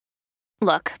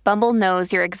Look, Bumble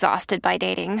knows you're exhausted by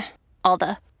dating. All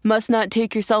the must not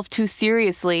take yourself too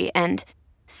seriously and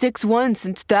 6'1"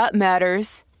 since that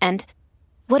matters. And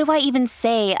what do I even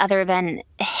say other than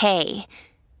hey?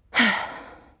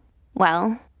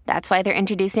 Well, that's why they're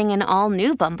introducing an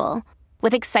all-new Bumble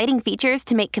with exciting features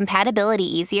to make compatibility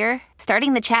easier,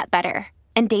 starting the chat better,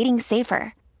 and dating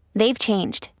safer. They've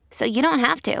changed, so you don't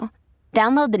have to.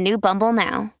 Download the new Bumble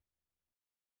now.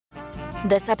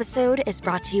 This episode is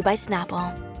brought to you by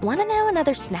Snapple. Want to know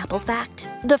another Snapple fact?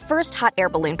 The first hot air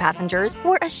balloon passengers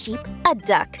were a sheep, a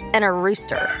duck, and a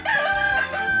rooster.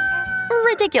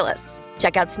 Ridiculous.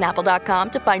 Check out Snapple.com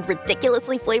to find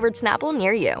ridiculously flavored Snapple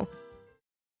near you.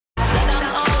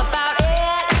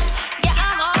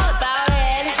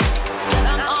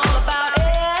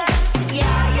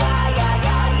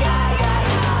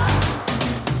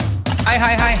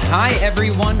 Hi,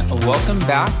 everyone. Welcome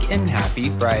back and happy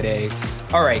Friday.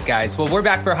 All right, guys. Well, we're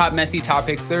back for hot, messy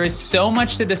topics. There is so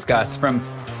much to discuss from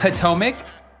Potomac,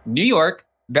 New York,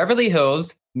 Beverly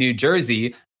Hills, New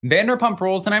Jersey, Vanderpump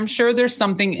Rules, and I'm sure there's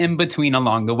something in between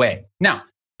along the way. Now,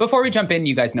 before we jump in,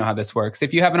 you guys know how this works.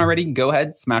 If you haven't already, go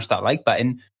ahead, smash that like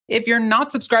button. If you're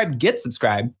not subscribed, get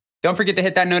subscribed. Don't forget to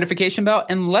hit that notification bell,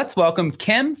 and let's welcome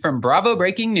Kim from Bravo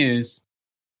Breaking News.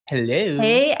 Hello.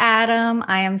 Hey, Adam.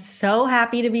 I am so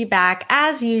happy to be back.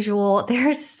 As usual,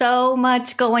 there's so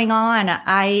much going on.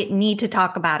 I need to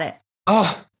talk about it.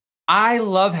 Oh, I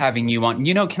love having you on.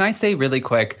 You know, can I say really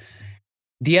quick,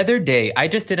 the other day, I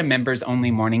just did a members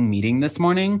only morning meeting this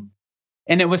morning.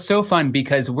 And it was so fun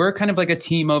because we're kind of like a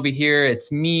team over here.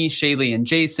 It's me, Shaylee, and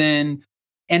Jason.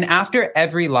 And after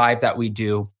every live that we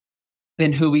do,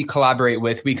 and who we collaborate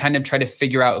with, we kind of try to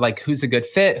figure out like who's a good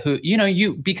fit, who,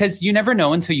 because you never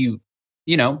know until you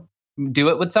do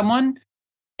it with someone.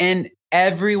 And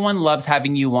everyone loves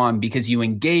having you on because you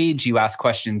engage, you ask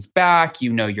questions back,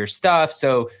 you know your stuff.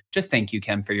 So just thank you,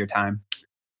 Kim, for your time.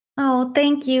 Oh,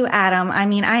 thank you, Adam. I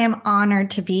mean, I am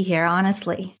honored to be here,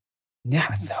 honestly.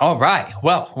 Yes. All right.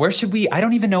 Well, where should we? I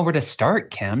don't even know where to start,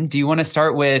 Kim. Do you want to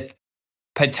start with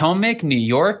Potomac, New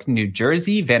York, New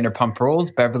Jersey, Vanderpump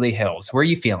Rules, Beverly Hills? Where are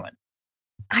you feeling?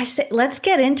 I say, let's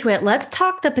get into it. Let's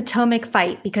talk the Potomac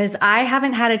fight because I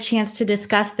haven't had a chance to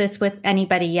discuss this with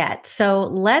anybody yet. So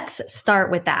let's start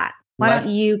with that. Why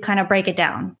don't you kind of break it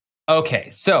down? Okay.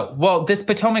 So, well, this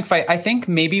Potomac fight, I think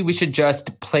maybe we should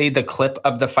just play the clip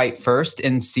of the fight first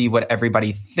and see what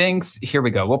everybody thinks. Here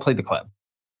we go. We'll play the clip.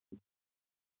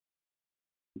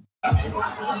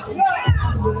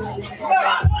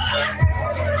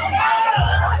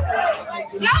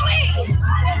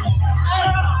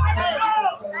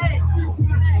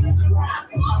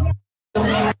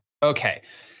 Okay.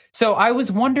 So I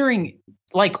was wondering,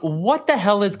 like, what the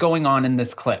hell is going on in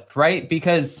this clip, right?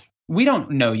 Because we don't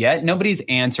know yet. Nobody's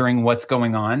answering what's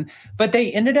going on. But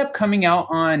they ended up coming out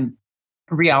on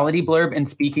Reality Blurb and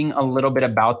speaking a little bit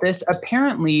about this.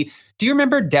 Apparently, do you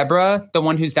remember Deborah, the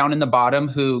one who's down in the bottom,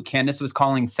 who Candace was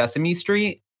calling Sesame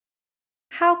Street?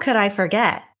 How could I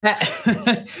forget?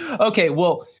 Okay,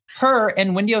 well, her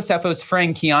and Wendy Osefo's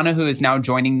friend, Kiana, who is now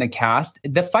joining the cast,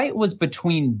 the fight was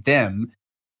between them.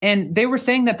 And they were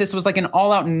saying that this was like an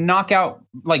all-out knockout,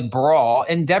 like, brawl.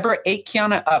 And Deborah ate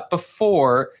Kiana up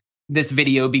before this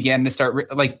video begun to start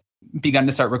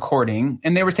recording.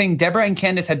 And they were saying Deborah and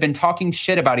Candace had been talking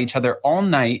shit about each other all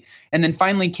night. And then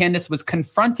finally, Candace was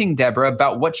confronting Deborah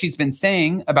about what she's been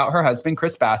saying about her husband,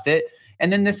 Chris Bassett.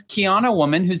 And then this Kiana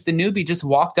woman, who's the newbie, just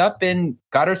walked up and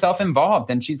got herself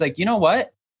involved. And she's like, you know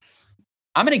what?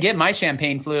 I'm going to get my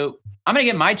champagne flute. I'm going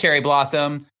to get my cherry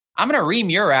blossom. I'm going to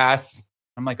ream your ass.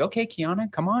 I'm like, okay,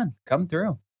 Kiana, come on, come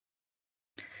through.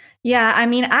 Yeah, I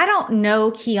mean, I don't know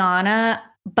Kiana,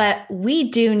 but we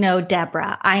do know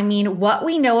Deborah. I mean, what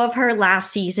we know of her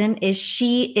last season is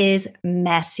she is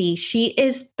messy. She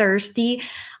is thirsty.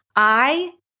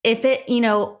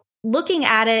 Looking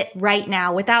at it right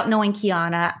now without knowing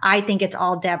Kiana, I think it's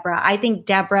all Deborah. I think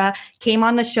Deborah came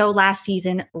on the show last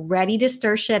season ready to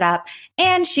stir shit up,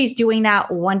 and she's doing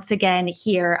that once again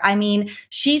here. I mean,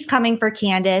 she's coming for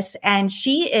Candace, and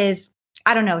she is,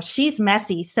 I don't know, she's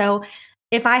messy. So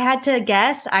if I had to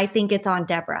guess, I think it's on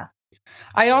Deborah.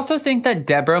 I also think that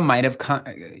Deborah might have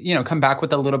come back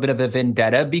with a little bit of a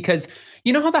vendetta because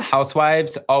you know how the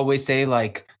housewives always say,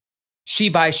 like, she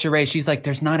by Sheree. She's like,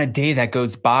 there's not a day that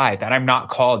goes by that I'm not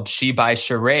called she by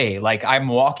Sheree. Like, I'm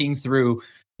walking through,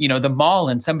 the mall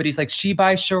and somebody's like, she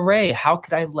by Sheree. How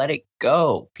could I let it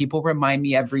go? People remind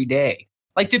me every day.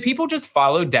 Like, do people just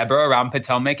follow Deborah around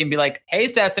Potomac and be like, hey,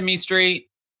 Sesame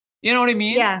Street? You know what I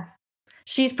mean? Yeah.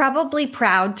 She's probably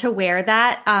proud to wear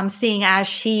that, seeing as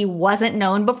she wasn't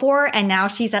known before and now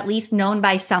she's at least known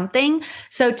by something.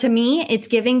 So to me, it's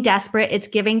giving desperate. It's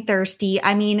giving thirsty.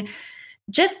 I mean,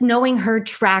 just knowing her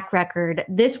track record,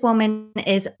 this woman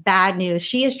is bad news.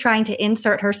 She is trying to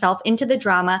insert herself into the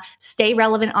drama, stay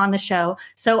relevant on the show.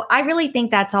 So I really think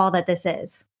that's all that this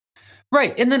is.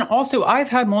 Right. And then also, I've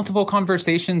had multiple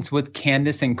conversations with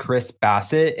Candace and Chris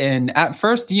Bassett. And at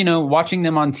first, watching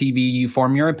them on TV, you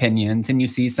form your opinions and you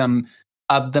see some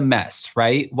of the mess,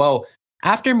 right? Well,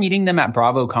 after meeting them at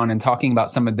BravoCon and talking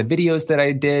about some of the videos that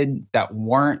I did that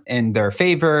weren't in their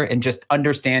favor and just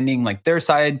understanding like their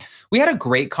side, we had a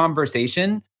great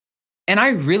conversation. And I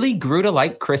really grew to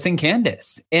like Chris and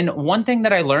Candace. And one thing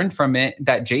that I learned from it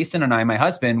that Jason and I, my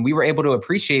husband, we were able to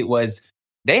appreciate was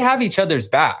they have each other's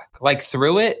back. Like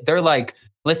through it, they're like,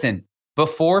 listen,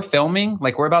 before filming,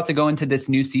 like we're about to go into this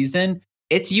new season,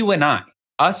 it's you and I,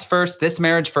 us first, this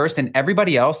marriage first, and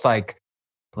everybody else, like,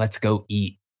 let's go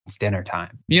eat. It's dinner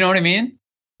time. You know what I mean?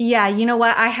 Yeah, you know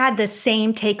what? I had the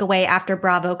same takeaway after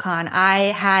BravoCon. I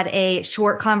had a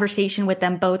short conversation with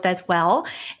them both as well.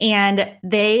 And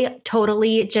they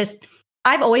totally just,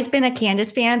 I've always been a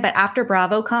Candace fan, but after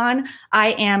BravoCon, I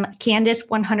am Candace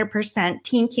 100%,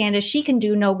 Team Candace. She can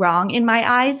do no wrong in my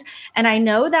eyes. And I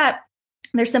know that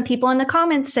there's some people in the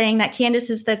comments saying that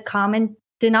Candace is the common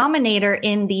denominator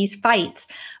in these fights.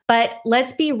 But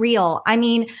let's be real. I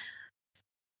mean,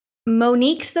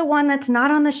 Monique's the one that's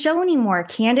not on the show anymore.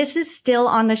 Candace is still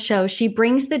on the show. She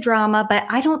brings the drama, but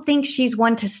I don't think she's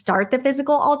one to start the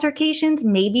physical altercations.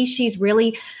 Maybe she's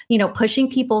really, pushing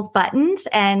people's buttons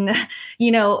and,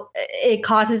 it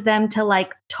causes them to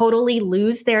like totally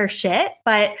lose their shit.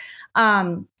 But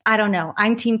I don't know.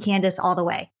 I'm Team Candace all the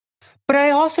way. But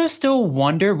I also still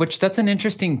wonder, which that's an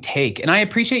interesting take. And I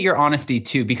appreciate your honesty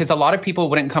too, because a lot of people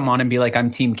wouldn't come on and be like, I'm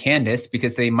Team Candace,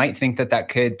 because they might think that that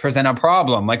could present a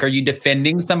problem. Like, are you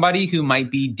defending somebody who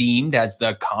might be deemed as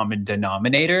the common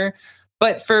denominator?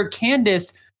 But for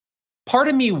Candace, part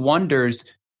of me wonders,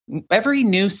 every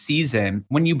new season,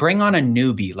 when you bring on a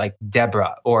newbie like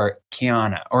Deborah or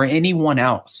Kiana or anyone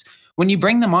else, when you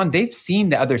bring them on, they've seen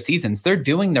the other seasons. They're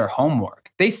doing their homework.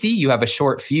 They see you have a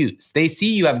short fuse. They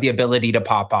see you have the ability to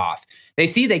pop off. They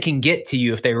see they can get to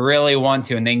you if they really want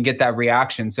to, and they can get that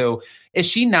reaction. So is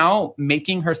she now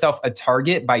making herself a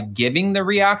target by giving the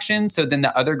reaction? So then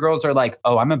the other girls are like,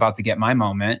 oh, I'm about to get my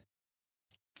moment.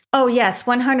 Oh, yes,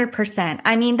 100%.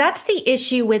 I mean, that's the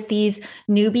issue with these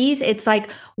newbies. It's like,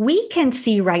 we can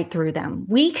see right through them.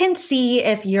 We can see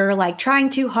if you're like trying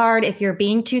too hard, if you're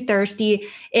being too thirsty,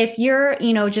 if you're,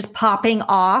 just popping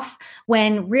off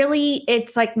when really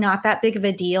it's like not that big of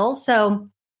a deal. So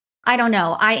I don't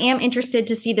know. I am interested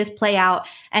to see this play out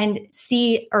and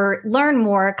see or learn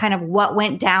more kind of what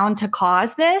went down to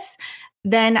cause this.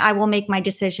 Then I will make my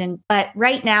decision. But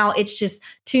right now, it's just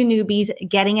two newbies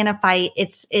getting in a fight.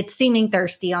 It's seeming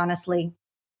thirsty, honestly.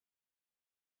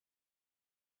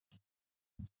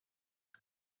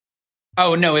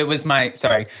 Oh, no, it was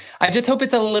sorry. I just hope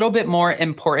it's a little bit more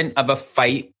important of a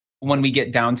fight when we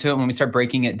get down to it, when we start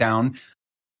breaking it down,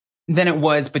 than it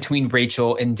was between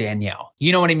Rachel and Danielle.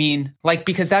 You know what I mean? Like,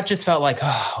 because that just felt like,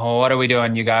 oh, what are we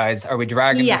doing, you guys? Are we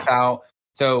dragging this out?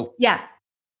 So yeah.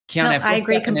 Kiana, if we're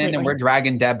stepping in and we're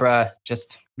dragging Deborah,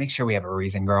 just make sure we have a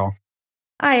reason, girl.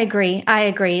 I agree.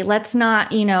 Let's not,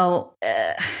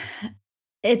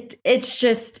 it's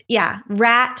just,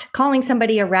 calling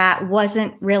somebody a rat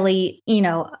wasn't really,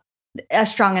 a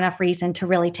strong enough reason to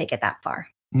really take it that far.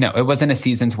 No, it wasn't a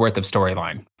season's worth of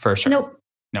storyline, for sure. Nope.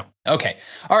 No. Okay.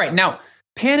 All right. Now,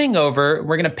 panning over,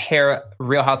 we're going to pair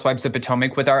Real Housewives of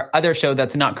Potomac with our other show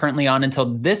that's not currently on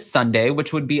until this Sunday,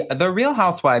 which would be The Real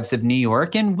Housewives of New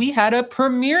York. And we had a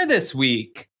premiere this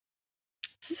week.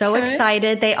 So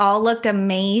excited. They all looked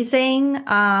amazing.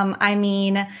 I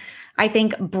mean, I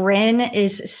think Brynn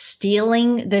is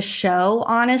stealing the show,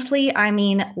 honestly. I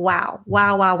mean, wow.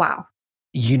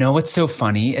 You know what's so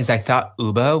funny is I thought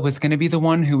Uba was going to be the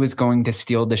one who was going to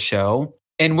steal the show.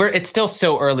 And it's still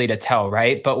so early to tell,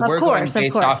 right? But we're going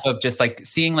based off of just like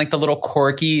seeing like the little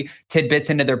quirky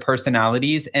tidbits into their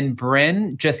personalities. And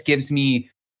Brynn just gives me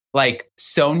like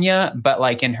Sonia, but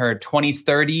like in her 20s,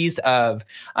 30s of,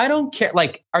 I don't care.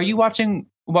 Like, are you watching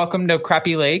Welcome to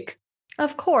Crappy Lake?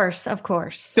 Of course.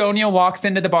 Sonia walks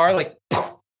into the bar like,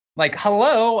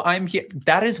 hello, I'm here.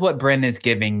 That is what Brynn is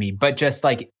giving me, but just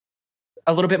like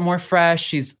a little bit more fresh.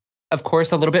 She's, of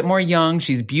course, a little bit more young.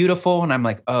 She's beautiful. And I'm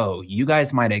like, oh, you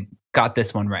guys might have got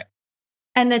this one right.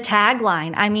 And the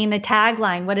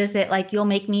tagline, what is it? Like, you'll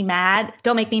make me mad.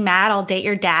 Don't make me mad. I'll date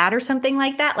your dad or something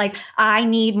like that. Like, I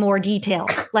need more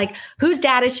details. Like, whose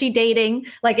dad is she dating?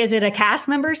 Like, is it a cast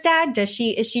member's dad? Is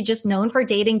she just known for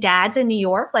dating dads in New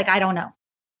York? Like, I don't know.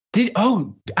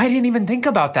 I didn't even think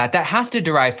about that. That has to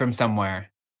derive from somewhere.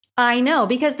 I know,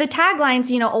 because the taglines,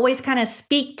 always kind of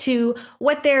speak to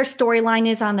what their storyline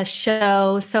is on the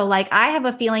show. So like, I have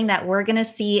a feeling that we're going to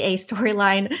see a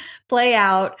storyline play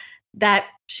out that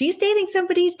she's dating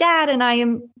somebody's dad, and I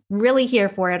am really here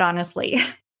for it, honestly.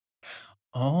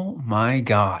 Oh my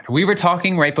God. We were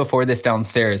talking right before this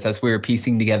downstairs as we were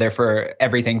piecing together for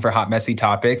everything for Hot Messy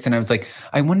Topics. And I was like,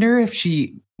 I wonder if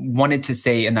she wanted to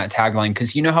say in that tagline,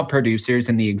 because you know how producers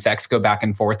and the execs go back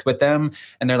and forth with them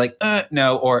and they're like,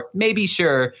 no, or maybe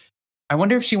sure. I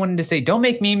wonder if she wanted to say, don't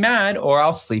make me mad or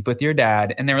I'll sleep with your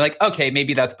dad. And they were like, okay,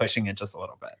 maybe that's pushing it just a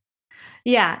little bit.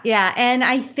 Yeah. And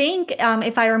I think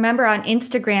if I remember on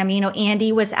Instagram,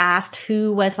 Andy was asked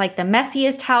who was like the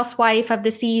messiest housewife of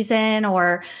the season,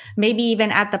 or maybe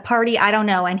even at the party. I don't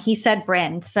know. And he said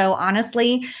Brynn. So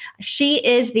honestly, she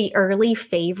is the early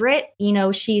favorite.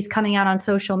 She's coming out on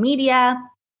social media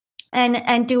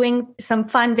and doing some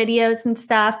fun videos and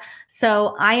stuff.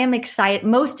 So I am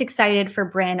most excited for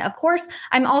Brynn. Of course,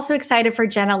 I'm also excited for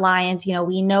Jenna Lyons.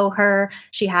 We know her.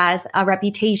 She has a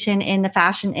reputation in the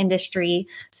fashion industry.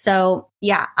 So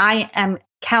yeah, I am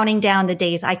counting down the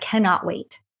days. I cannot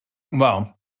wait.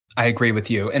 Well, I agree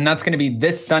with you. And that's going to be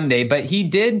this Sunday. But he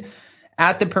did,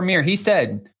 at the premiere, he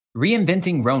said,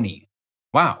 reinventing Roni.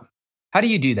 Wow. How do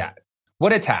you do that?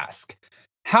 What a task.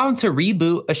 How to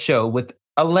reboot a show with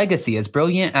a legacy as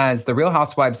brilliant as The Real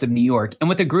Housewives of New York, and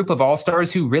with a group of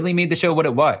all-stars who really made the show what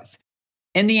it was.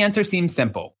 And the answer seems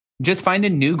simple. Just find a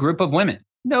new group of women.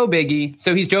 No biggie.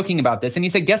 So he's joking about this. And he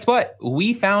said, guess what?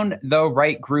 We found the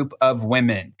right group of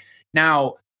women.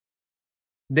 Now,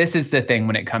 this is the thing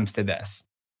when it comes to this.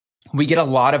 We get a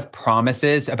lot of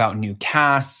promises about new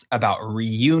casts, about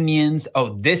reunions.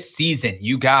 Oh, this season,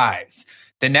 you guys,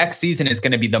 the next season is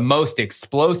going to be the most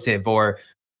explosive, or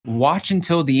watch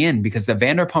until the end because the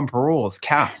Vanderpump Rules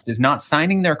cast is not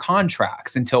signing their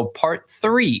contracts until part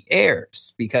 3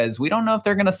 airs because we don't know if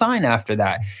they're going to sign after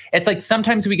that. It's like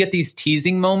sometimes we get these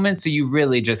teasing moments, so you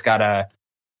really just got to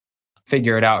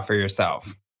figure it out for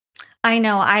yourself. I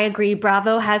know. I agree.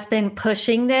 Bravo has been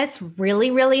pushing this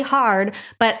really, really hard,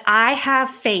 but I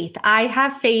have faith. I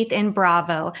have faith in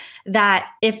Bravo that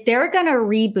if they're going to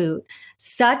reboot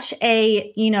such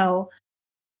a,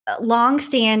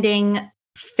 long-standing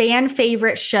fan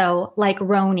favorite show like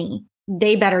Roni,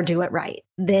 they better do it right.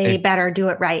 They better do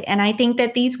it right. And I think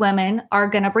that these women are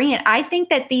going to bring it. I think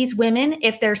that these women,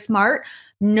 if they're smart,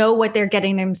 know what they're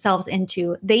getting themselves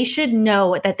into. They should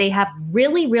know that they have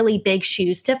really, really big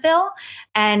shoes to fill,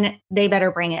 and they better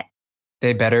bring it.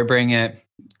 They better bring it.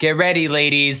 Get ready,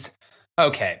 ladies.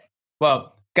 Okay.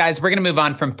 Well, guys, we're going to move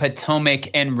on from Potomac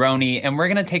and Roni, and we're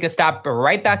going to take a stop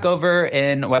right back over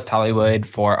in West Hollywood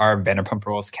for our Vanderpump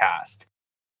Rules cast.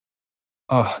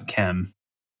 Oh, Kim,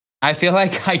 I feel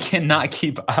like I cannot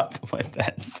keep up with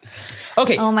this.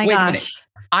 Okay. Oh my gosh.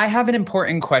 I have an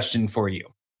important question for you.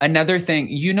 Another thing,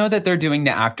 you know that they're doing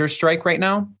the actors strike right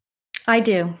now? I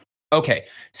do. Okay.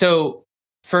 So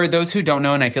for those who don't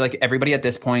know, and I feel like everybody at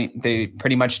this point, they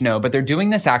pretty much know, but they're doing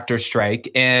this actors strike.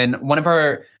 And one of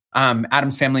our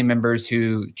Adam's family members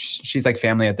who she's like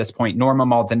family at this point, Norma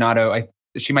Maldonado,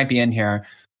 she might be in here.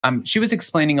 She was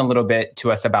explaining a little bit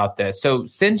to us about this. So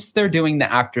since they're doing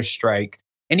the actors strike,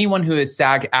 anyone who is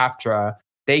SAG-AFTRA,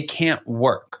 they can't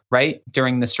work, right?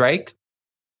 During the strike?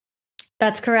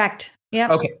 That's correct.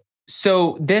 Yeah. Okay.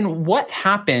 So then what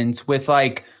happens with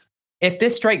if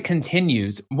this strike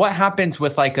continues, what happens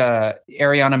with a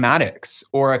Ariana Madix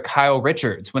or a Kyle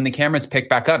Richards when the cameras pick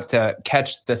back up to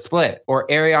catch the split, or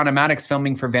Ariana Madix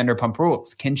filming for Vanderpump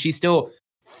Rules? Can she still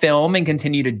film and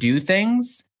continue to do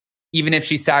things even if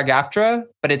she's SAG-AFTRA,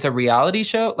 but it's a reality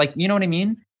show? You know what I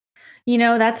mean?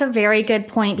 That's a very good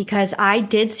point, because I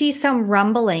did see some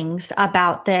rumblings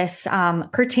about this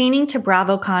pertaining to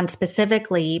BravoCon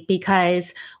specifically,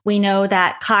 because we know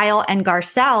that Kyle and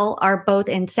Garcelle are both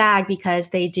in SAG because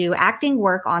they do acting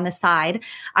work on the side.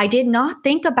 I did not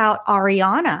think about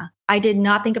Ariana.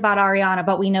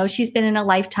 But we know she's been in a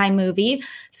Lifetime movie.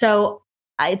 So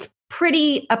it's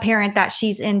pretty apparent that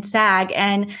she's in SAG.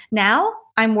 And now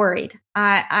I'm worried.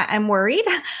 I'm worried.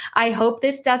 I hope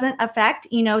this doesn't affect,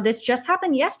 this just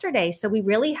happened yesterday. So we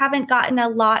really haven't gotten a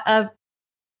lot of,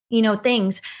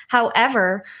 things.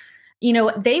 However,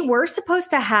 they were supposed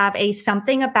to have a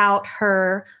something about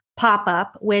her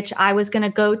pop-up, which I was going to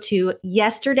go to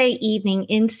yesterday evening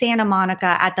in Santa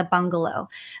Monica at the bungalow.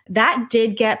 That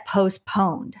did get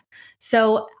postponed.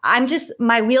 So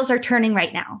my wheels are turning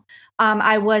right now.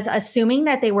 I was assuming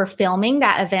that they were filming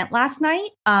that event last night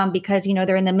because,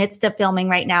 they're in the midst of filming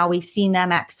right now. We've seen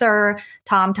them at SUR,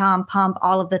 Tom Tom, Pump,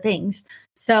 all of the things.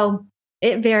 So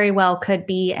it very well could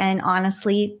be. And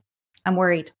honestly, I'm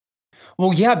worried.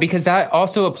 Well, yeah, because that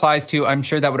also applies to, I'm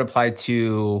sure that would apply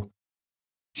to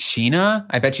Sheena.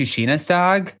 I bet you Sheena's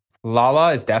SAG.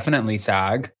 Lala is definitely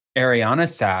SAG.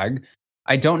 Ariana's SAG.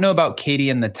 I don't know about Katie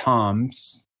and the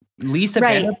Toms. Lisa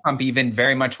Vanderpump even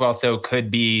very much well so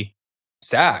could be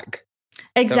SAG.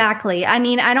 Exactly. So, I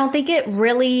mean, I don't think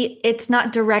it's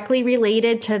not directly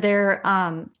related to their,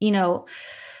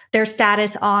 their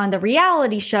status on the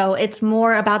reality show. It's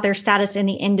more about their status in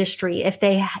the industry. If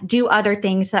they do other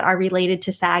things that are related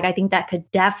to SAG, I think that could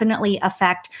definitely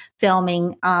affect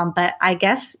filming. But I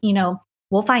guess,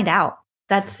 we'll find out.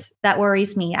 That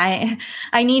worries me.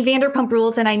 I need Vanderpump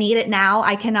Rules and I need it now.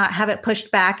 I cannot have it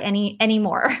pushed back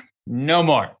anymore. No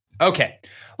more. Okay.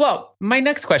 Well, my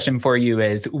next question for you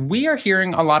is, we are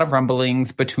hearing a lot of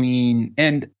rumblings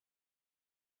and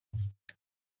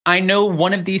I know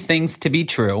one of these things to be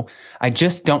true. I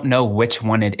just don't know which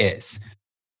one it is.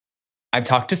 I've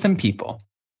talked to some people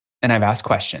and I've asked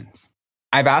questions.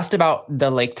 I've asked about the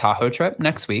Lake Tahoe trip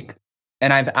next week,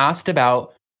 and I've asked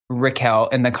about Raquel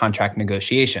and the contract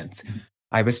negotiations.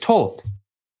 I was told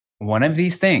one of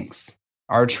these things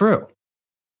are true.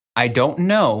 I don't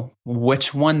know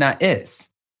which one that is.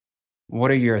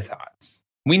 What are your thoughts?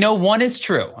 We know one is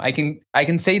true. I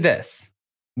can say this.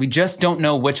 We just don't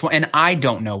know which one, and I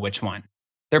don't know which one.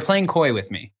 They're playing coy with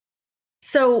me.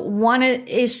 So one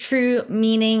is true,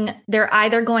 meaning they're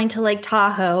either going to Lake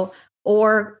Tahoe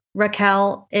or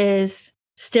Raquel is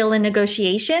still in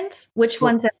negotiations. Which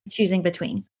ones are you choosing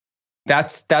between?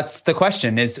 That's the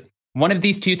question. Is one of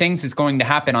these two things is going to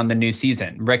happen on the new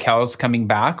season? Raquel's coming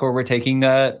back, or we're taking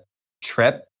a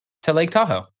trip to Lake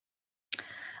Tahoe?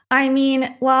 I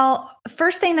mean, well,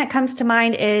 first thing that comes to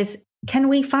mind is, can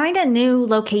we find a new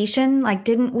location? Like,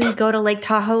 didn't we go to Lake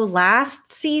Tahoe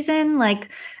last season?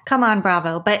 Like, come on,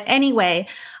 Bravo. But anyway,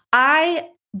 I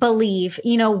believe,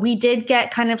 we did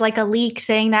get kind of like a leak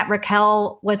saying that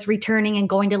Raquel was returning and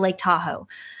going to Lake Tahoe.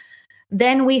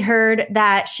 Then we heard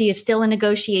that she is still in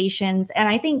negotiations. And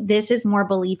I think this is more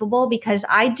believable because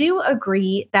I do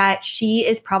agree that she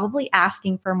is probably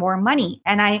asking for more money.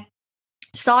 And I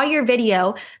saw your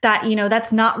video that,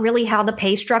 that's not really how the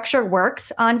pay structure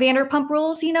works on Vanderpump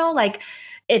Rules, like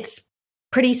it's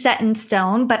pretty set in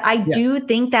stone. But I do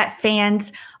think that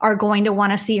fans are going to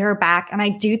want to see her back. And I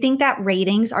do think that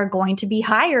ratings are going to be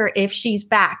higher if she's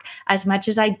back, as much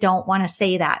as I don't want to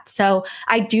say that. So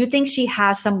I do think she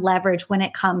has some leverage when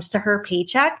it comes to her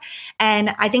paycheck.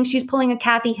 And I think she's pulling a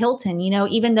Kathy Hilton,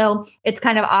 even though it's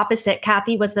kind of opposite.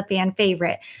 Kathy was the fan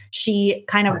favorite. She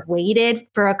kind of waited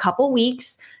for a couple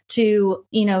weeks to,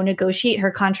 negotiate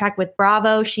her contract with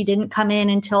Bravo. She didn't come in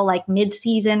until like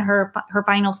mid-season, her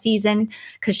final season,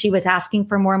 because she was asking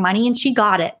for more money and she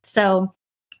got it. So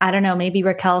I don't know, maybe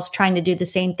Raquel's trying to do the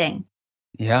same thing.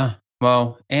 Yeah.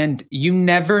 Well, and you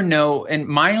never know. And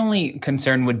my only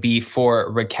concern would be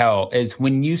for Raquel is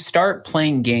when you start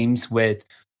playing games with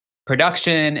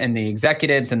production and the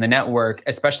executives and the network,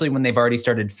 especially when they've already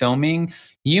started filming,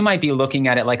 you might be looking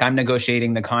at it like I'm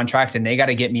negotiating the contract and they got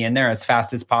to get me in there as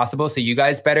fast as possible. So you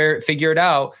guys better figure it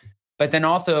out. But then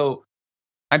also,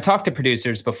 I've talked to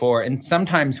producers before, and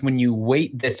sometimes when you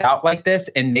wait this out like this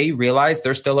and they realize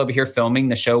they're still over here filming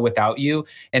the show without you,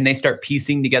 and they start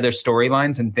piecing together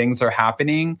storylines and things are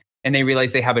happening, and they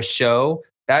realize they have a show,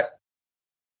 that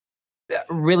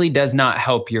really does not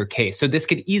help your case. So this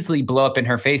could easily blow up in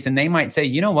her face, and they might say,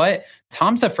 you know what?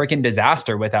 Tom's a freaking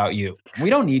disaster without you. We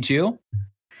don't need you.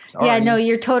 Sorry. Yeah, no,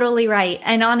 you're totally right.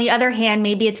 And on the other hand,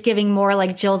 maybe it's giving more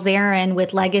like Jill Zarin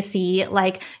with Legacy,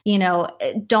 like,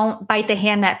 don't bite the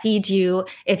hand that feeds you.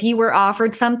 If you were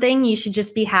offered something, you should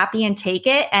just be happy and take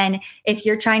it. And if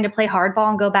you're trying to play hardball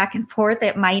and go back and forth,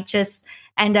 it might just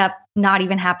end up not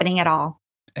even happening at all.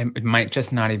 It might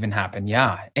just not even happen.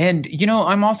 Yeah. And,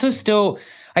 I'm also still,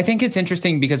 I think it's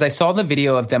interesting because I saw the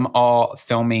video of them all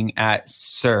filming at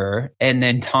SUR, and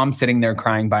then Tom sitting there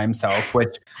crying by himself,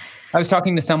 which I was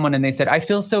talking to someone and they said, I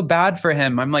feel so bad for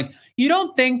him. I'm like, you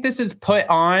don't think this is put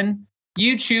on?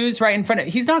 You choose right in front of,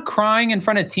 he's not crying in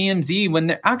front of TMZ when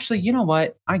they're actually, you know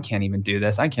what? I can't even do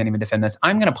this. I can't even defend this.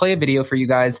 I'm going to play a video for you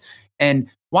guys. And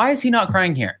why is he not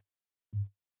crying here?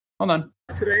 Hold on.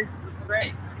 Today?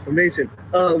 Great. Amazing.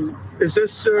 Is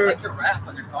this, I like your wrap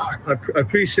on your car. I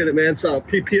appreciate it, man. It's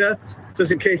PPF. It's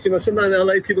just in case, sometimes in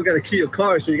LA people got to key your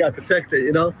car, so you got to protect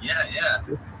it, Yeah.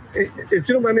 If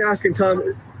you don't mind me asking, Tom,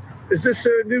 is this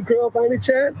a new girl by any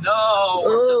chance?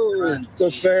 No,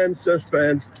 just friends. Yeah.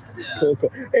 Cool.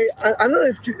 Hey, I don't know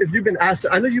if you've been asked.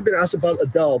 I know you've been asked about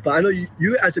Adele, but I know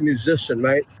you as a musician,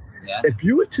 right? Yeah. If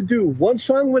you were to do one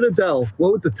song with Adele,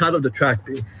 what would the title of the track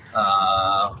be?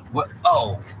 What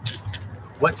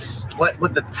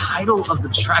would the title of the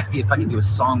track be if I could do a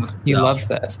song with Adele? You love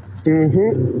this.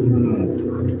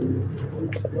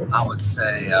 I would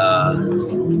say I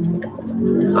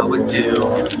would do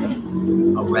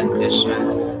a rendition,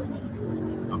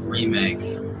 a remake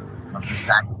of the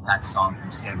Sack Attack song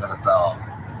from Saved by the Bell.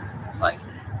 It's like,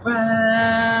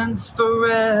 friends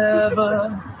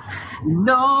forever.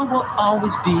 We'll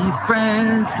always be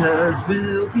friends, 'cause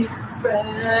we'll be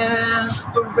friends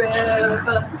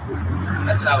forever.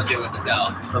 That's what I would do with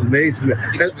Adele. Amazing.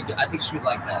 I think she would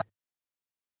like that.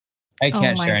 I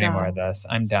can't my share any God. more of this.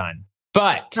 I'm done.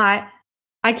 But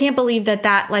I can't believe that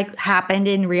happened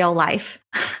in real life.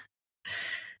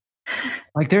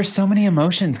 there's so many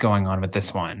emotions going on with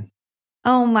this one.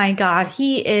 Oh my God.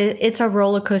 It's a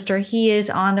roller coaster. He is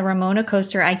on the Ramona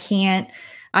coaster. I can't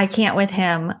with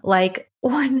him.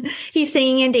 When he's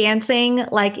singing and dancing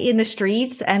in the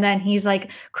streets, and then he's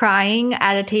crying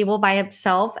at a table by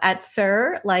himself at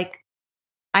Sir.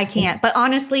 I can't. But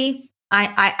honestly,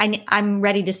 I'm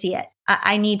ready to see it.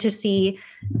 I need to see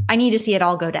it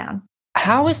all go down.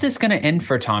 How is this going to end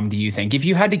for Tom, do you think? If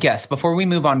you had to guess before we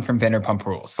move on from Vanderpump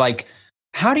Rules,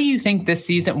 how do you think this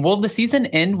season, will the season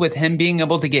end with him being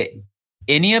able to get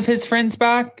any of his friends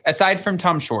back aside from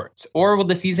Tom Schwartz? Or will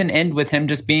the season end with him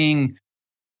just being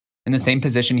in the same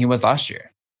position he was last year?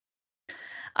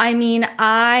 I mean,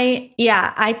 I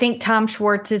think Tom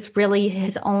Schwartz is really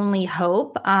his only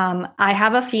hope. I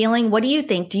have a feeling. What do you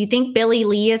think? Do you think Billy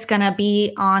Lee is going to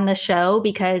be on the show?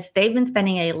 Because they've been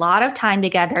spending a lot of time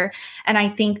together. And I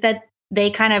think that they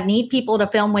kind of need people to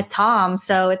film with Tom.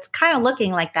 So it's kind of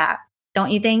looking like that.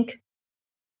 Don't you think?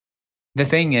 The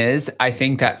thing is, I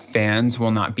think that fans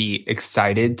will not be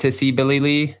excited to see Billy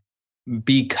Lee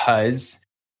because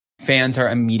fans are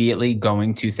immediately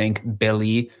going to think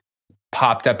Billy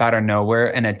popped up out of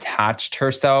nowhere and attached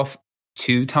herself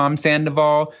to Tom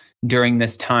Sandoval during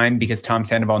this time because Tom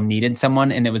Sandoval needed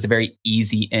someone, and it was a very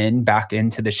easy in back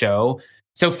into the show.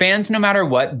 So fans, no matter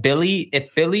what,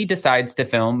 if Billy decides to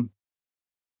film,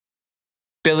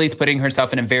 Billy's putting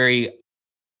herself in a very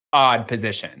odd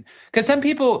position. Because some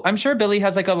people, I'm sure Billy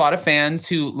has a lot of fans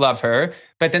who love her,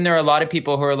 but then there are a lot of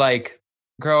people who are like,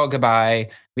 girl, goodbye.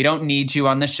 We don't need you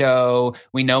on the show.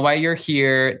 We know why you're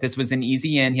here. This was an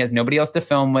easy in. He has nobody else to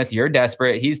film with. You're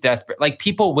desperate. He's desperate.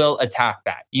 People will attack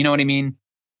that. You know what I mean?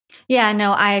 Yeah,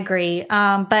 no, I agree.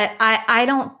 But I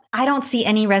don't see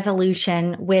any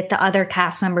resolution with the other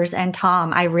cast members and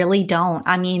Tom. I really don't.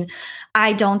 I mean,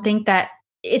 I don't think that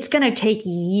it's going to take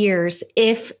years,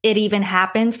 if it even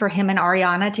happens, for him and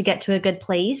Ariana to get to a good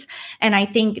place. And I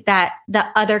think that the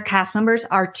other cast members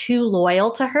are too loyal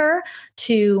to her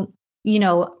to,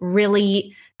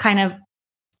 really kind of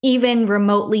even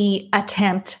remotely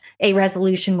attempt a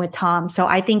resolution with Tom. So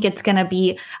I think it's going to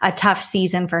be a tough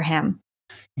season for him.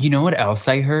 You know what else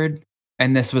I heard?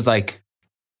 And this was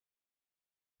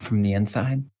from the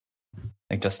inside.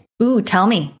 Just ooh, tell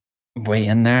me. Way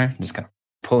in there. I'm just going to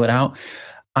pull it out.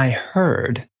 I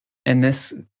heard, and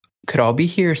this could all be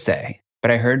hearsay, but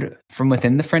I heard from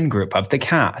within the friend group of the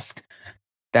cast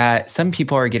that some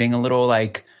people are getting a little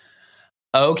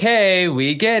okay,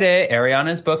 we get it.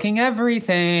 Ariana's booking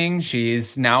everything.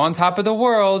 She's now on top of the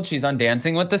world. She's on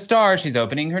Dancing with the Stars. She's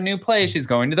opening her new place. She's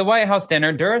going to the White House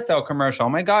dinner, Duracell commercial. Oh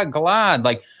my God, glad.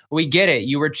 We get it.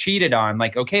 You were cheated on.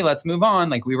 Okay, let's move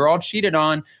on. We were all cheated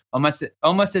on. Almost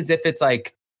as if it's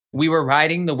we were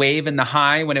riding the wave and the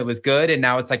high when it was good. And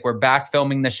now it's we're back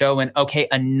filming the show and okay,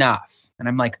 enough. And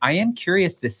I'm I am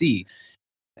curious to see.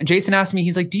 And Jason asked me,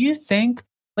 he's do you think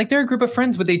they're a group of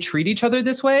friends, would they treat each other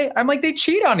this way? I'm they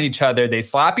cheat on each other. They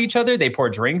slap each other. They pour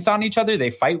drinks on each other. They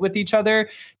fight with each other.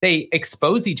 They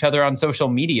expose each other on social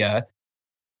media.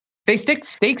 They stick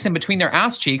steaks in between their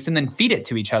ass cheeks and then feed it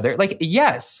to each other.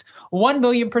 Yes,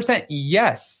 1,000,000%.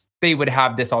 Yes, they would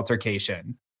have this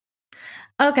altercation.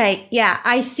 Okay, yeah,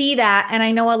 I see that. And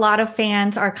I know a lot of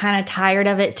fans are kind of tired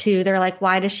of it too. They're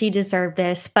why does she deserve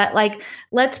this? But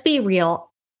let's be real.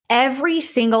 Every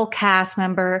single cast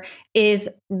member is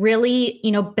really,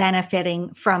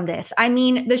 benefiting from this. I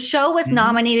mean, the show was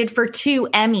nominated for 2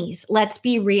 Emmys. Let's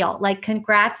be real.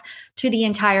 Congrats to the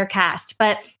entire cast.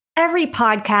 But Every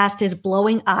podcast is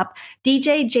blowing up.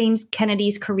 DJ James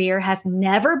Kennedy's career has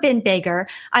never been bigger.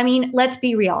 I mean, let's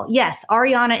be real. Yes,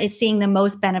 Ariana is seeing the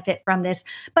most benefit from this,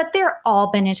 but they're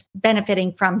all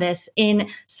benefiting from this in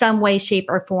some way, shape,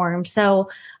 or form. So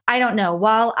I don't know.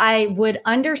 While I would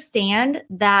understand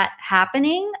that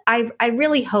happening, I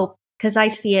really hope, because I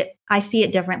see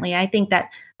it differently. I think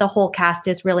that the whole cast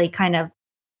is really kind of,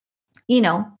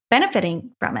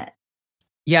 benefiting from it.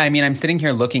 Yeah, I mean, I'm sitting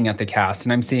here looking at the cast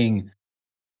and I'm seeing,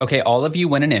 okay, all of you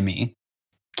win an Emmy.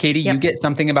 Katie, you get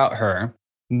something about her.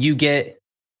 You get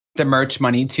the merch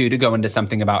money too to go into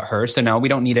something about her. So now we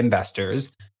don't need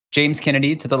investors. James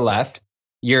Kennedy to the left.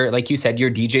 Like you said, your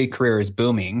DJ career is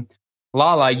booming.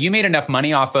 Lala, you made enough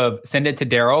money off of Send It to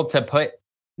Daryl to put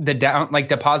the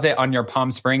deposit on your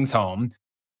Palm Springs home.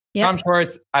 Yep. Tom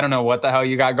Schwartz, I don't know what the hell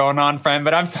you got going on, friend,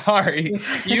 but I'm sorry.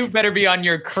 You better be on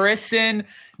your Kristen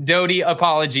Doty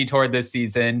apology tour this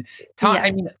season.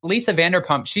 I mean, Lisa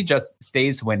Vanderpump, she just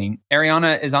stays winning.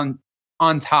 Ariana is on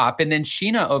top. And then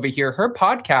Sheena over here, her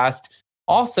podcast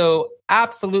also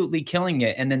absolutely killing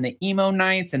it. And then the emo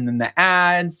nights and then the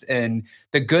ads and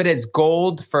the good as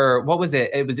gold for, what was it?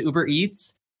 It was Uber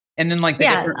Eats. And then the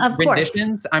different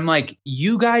renditions, I'm like,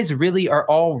 you guys really are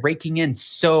all raking in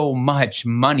so much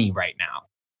money right now.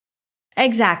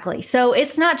 Exactly. So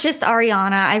it's not just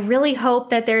Ariana. I really hope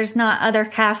that there's not other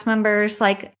cast members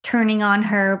turning on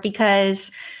her, because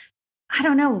I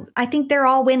don't know. I think they're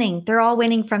all winning. They're all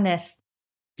winning from this.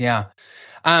 Yeah.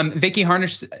 Vicky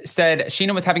Harnish said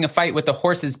Sheena was having a fight with the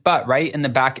horse's butt right in the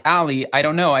back alley. I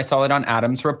don't know. I saw it on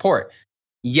Adam's report.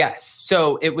 Yes.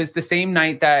 So it was the same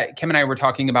night that Kim and I were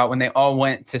talking about when they all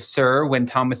went to SUR when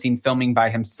Tom was seen filming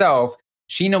by himself.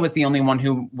 Sheena was the only one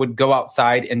who would go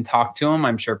outside and talk to him.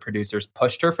 I'm sure producers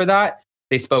pushed her for that.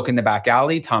 They spoke in the back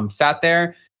alley. Tom sat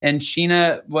there and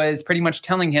Sheena was pretty much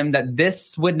telling him that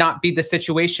this would not be the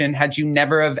situation had you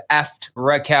never have effed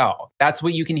Raquel. That's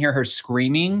what you can hear her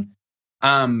screaming.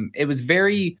 It was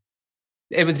very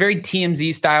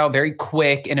TMZ style, very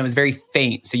quick, and it was very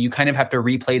faint. So you kind of have to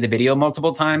replay the video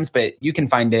multiple times, but you can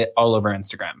find it all over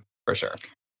Instagram for sure.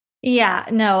 Yeah,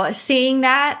 no, seeing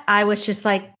that, I was just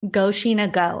like, go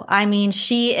Sheena, go. I mean,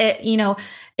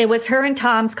 it was her and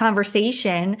Tom's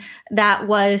conversation that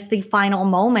was the final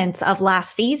moments of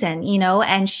last season,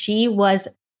 and she was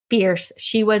fierce.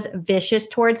 She was vicious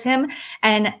towards him.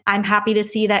 And I'm happy to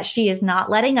see that she is not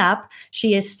letting up.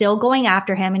 She is still going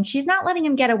after him and she's not letting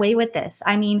him get away with this.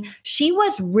 I mean, she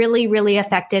was really, really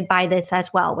affected by this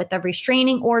as well, with the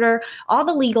restraining order, all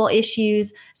the legal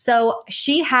issues. So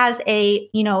she has a,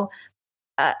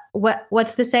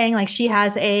 what's the saying? Like she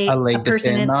has a leg to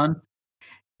stand on.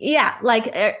 Yeah,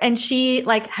 and she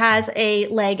has a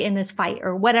leg in this fight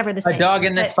or whatever the saying. A dog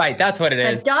in this fight. That's what it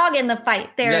is. A dog in the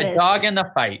fight. There it is. A dog in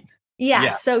the fight.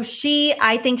 Yeah. So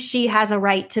I think she has a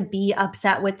right to be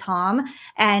upset with Tom.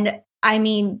 And I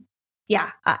mean,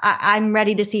 yeah, I'm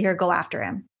ready to see her go after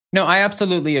him. No, I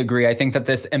absolutely agree. I think that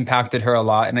this impacted her a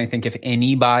lot. And I think if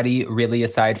anybody really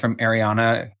aside from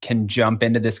Ariana can jump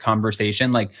into this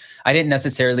conversation, I didn't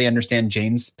necessarily understand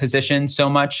James' position so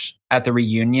much at the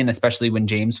reunion, especially when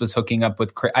James was hooking up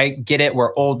with Chris. I get it.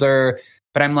 We're older,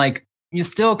 but I'm like, you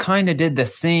still kind of did the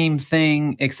same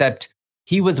thing, except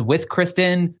he was with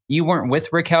Kristen. You weren't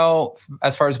with Raquel,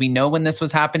 as far as we know, when this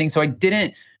was happening. So I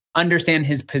didn't understand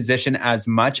his position as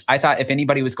much. I thought if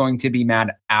anybody was going to be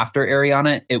mad after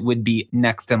Ariana, it would be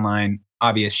next in line,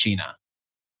 obvious Sheena.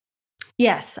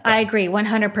 Yes, I agree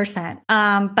 100%.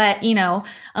 But,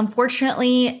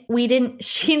 unfortunately,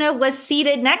 Sheena was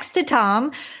seated next to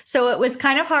Tom. So it was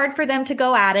kind of hard for them to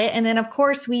go at it. And then, of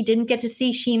course, we didn't get to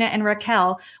see Sheena and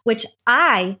Raquel, which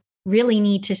I really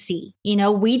need to see.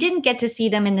 We didn't get to see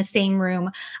them in the same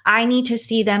room. I need to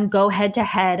see them go head to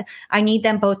head. I need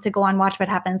them both to go on Watch What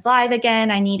Happens Live again.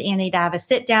 I need Andy to have a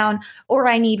sit down, or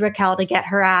I need Raquel to get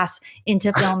her ass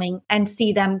into filming and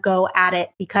see them go at it,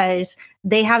 because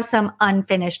they have some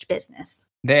unfinished business.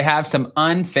 They have some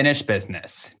unfinished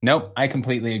business. Nope, I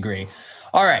completely agree.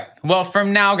 All right. Well,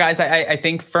 from now, guys, I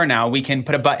think for now we can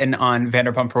put a button on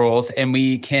Vanderpump Rules and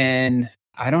we can,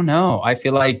 I don't know. I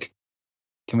feel like,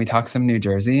 can we talk some New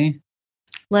Jersey?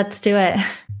 Let's do it.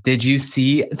 Did you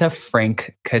see the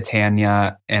Frank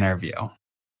Catania interview?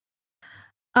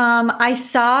 I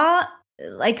saw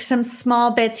some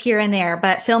small bits here and there,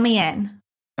 but fill me in.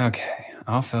 Okay,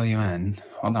 I'll fill you in.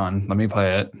 Hold on, let me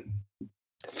play it.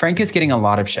 Frank is getting a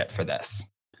lot of shit for this.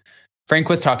 Frank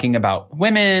was talking about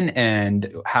women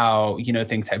and how,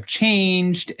 things have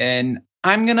changed. And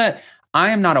I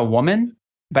am not a woman,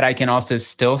 but I can also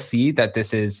still see that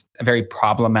this is a very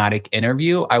problematic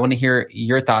interview. I want to hear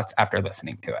your thoughts after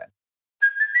listening to it.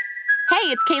 Hey,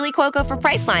 it's Kaylee Cuoco for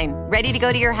Priceline. Ready to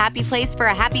go to your happy place for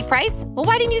a happy price? Well,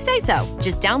 why didn't you say so?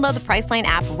 Just download the Priceline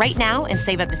app right now and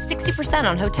save up to 60%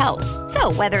 on hotels.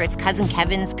 So whether it's Cousin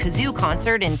Kevin's Kazoo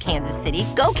Concert in Kansas City,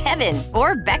 go Kevin,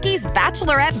 or Becky's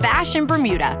Bachelorette Bash in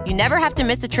Bermuda, you never have to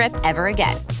miss a trip ever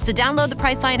again. So download the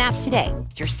Priceline app today.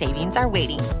 Your savings are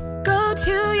waiting. Go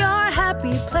to your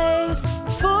happy place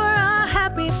for a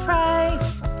happy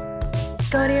price.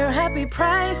 Go to your happy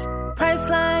price,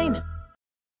 Priceline.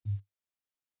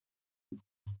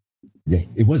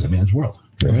 It was a man's world.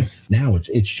 Right? Now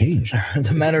it's changed.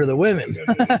 The men or the women.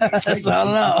 I don't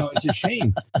know. It's a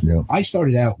shame. I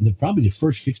started out probably the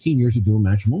first 15 years of doing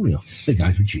matrimonial. The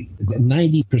guys would cheat.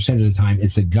 90% of the time,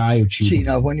 it's the guy who cheated.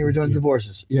 Cheating when you were doing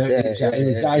divorces.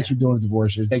 Exactly. The guys who were doing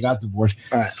divorces, they got divorced.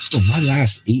 All right. So my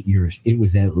last 8 years, it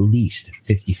was at least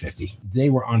 50-50.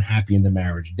 They were unhappy in the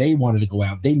marriage. They wanted to go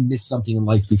out. They missed something in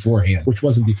life beforehand, which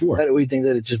wasn't before. Do we think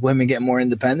that it's just women get more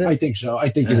independent? I think so. I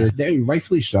think they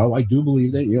rightfully so. I do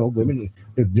believe that women.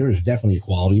 There is definitely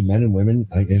equality, men and women,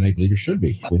 and I believe there should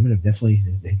be. Women have definitely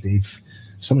they've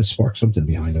someone sparked something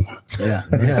behind them.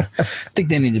 Yeah. I think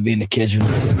they need to be in the kitchen.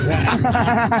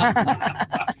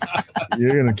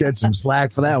 You're gonna catch some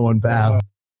slack for that one, pal.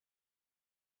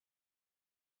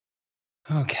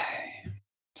 Okay.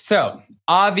 So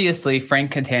obviously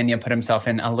Frank Catania put himself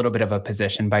in a little bit of a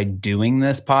position by doing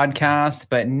this podcast,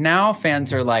 but now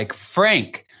fans are like,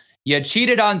 Frank, you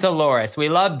cheated on Dolores. We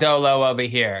love Dolo over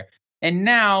here. And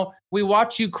now we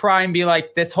watch you cry and be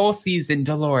like, this whole season,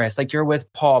 Dolores, like you're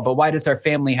with Paul, but why does our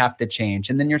family have to change?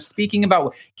 And then you're speaking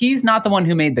about, he's not the one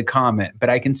who made the comment, but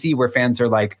I can see where fans are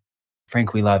like,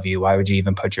 Frank, we love you. Why would you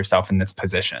even put yourself in this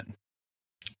position?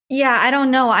 Yeah, I don't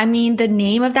know. I mean, the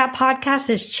name of that podcast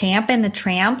is Champ and the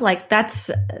Tramp. Like that's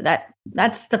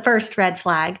the first red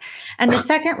flag. And the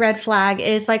second red flag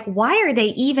is like, why are they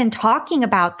even talking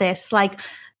about this? Like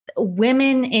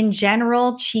women in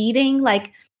general cheating,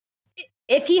 like,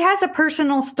 if he has a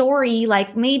personal story,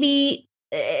 like maybe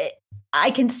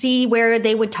I can see where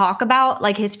they would talk about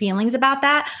like his feelings about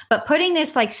that. But putting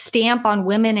this like stamp on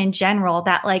women in general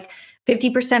that like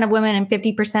 50% of women and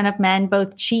 50% of men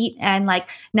both cheat, and like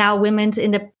now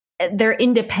their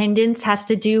independence has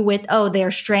to do with,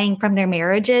 they're straying from their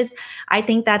marriages. I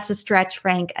think that's a stretch,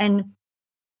 Frank. And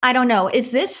I don't know.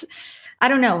 Is this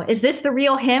the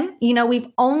real him? We've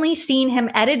only seen him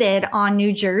edited on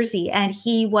New Jersey, and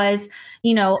he was,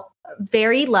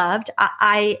 very loved.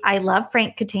 I love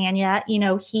Frank Catania.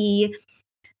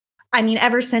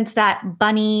 Ever since that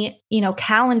bunny,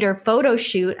 calendar photo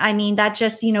shoot, that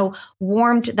just,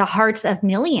 warmed the hearts of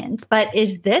millions. But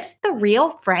is this the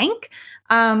real Frank?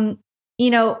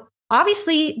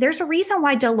 Obviously, there's a reason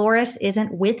why Dolores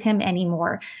isn't with him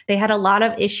anymore. They had a lot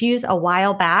of issues a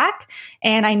while back,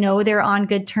 and I know they're on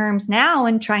good terms now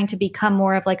and trying to become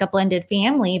more of like a blended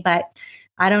family. But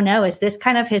I don't know. Is this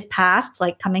kind of his past,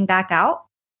 like coming back out?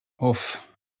 Oof.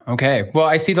 Okay. Well,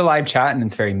 I see the live chat and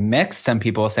it's very mixed. Some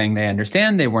people saying they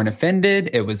understand, they weren't offended,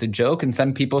 it was a joke. And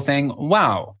some people saying,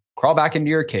 wow, crawl back into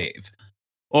your cave.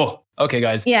 Oh, okay,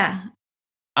 guys. Yeah.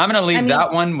 I'm going to leave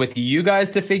that one with you guys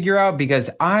to figure out, because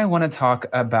I want to talk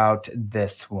about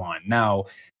this one. Now,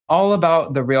 all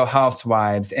about the Real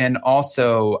Housewives, and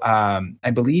also I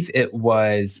believe it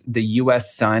was the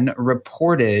U.S. Sun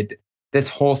reported this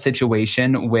whole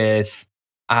situation with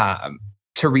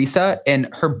Teresa and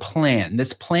her plan,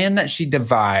 this plan that she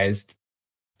devised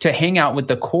to hang out with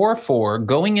the core four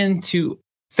going into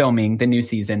filming the new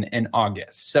season in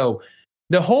August. So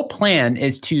the whole plan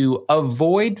is to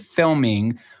avoid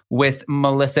filming with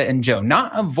Melissa and Joe,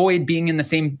 not avoid being in the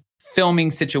same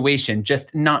filming situation,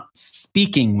 just not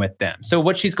speaking with them. So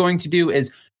what she's going to do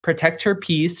is protect her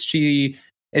peace. She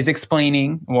is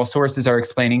explaining, sources are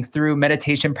explaining, through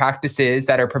meditation practices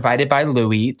that are provided by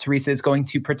Louis. Teresa is going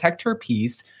to protect her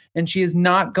peace, and she is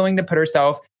not going to put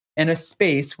herself in a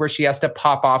space where she has to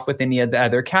pop off with any of the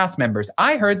other cast members.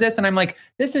 I heard this and I'm like,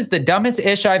 this is the dumbest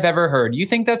ish I've ever heard. You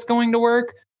think that's going to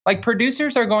work? Like,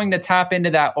 producers are going to tap into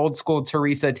that old school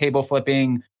Teresa table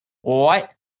flipping. What?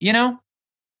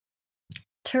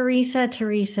 Teresa.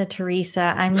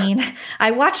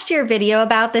 I watched your video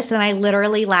about this and I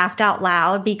literally laughed out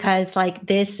loud, because like,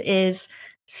 this is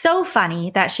so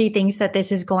funny that she thinks that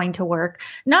this is going to work.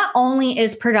 Not only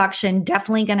is production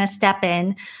definitely going to step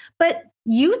in, but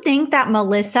you think that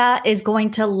Melissa is going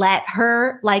to let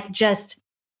her like just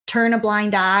turn a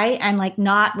blind eye and like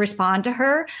not respond to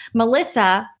her?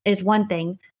 Melissa is one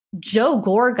thing. Joe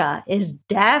Gorga is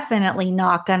definitely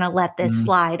not going to let this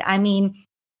slide.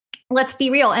 Let's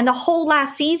be real. And the whole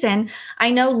last season,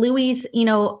 I know Louis,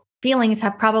 feelings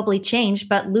have probably changed,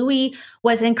 but Louis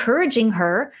was encouraging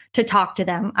her to talk to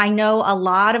them. I know a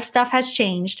lot of stuff has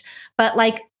changed, but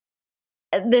like,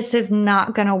 this is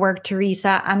not going to work,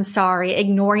 Teresa. I'm sorry.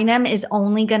 Ignoring them is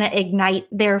only going to ignite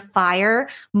their fire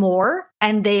more,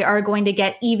 and they are going to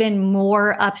get even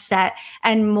more upset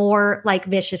and more like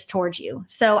vicious towards you.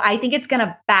 So I think it's going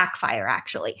to backfire,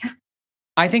 actually.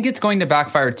 I think it's going to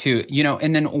backfire too,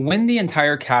 and then when the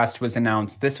entire cast was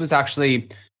announced, this was actually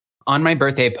on my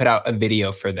birthday, I put out a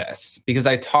video for this because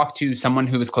I talked to someone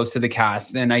who was close to the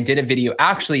cast and I did a video.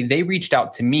 Actually, they reached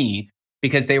out to me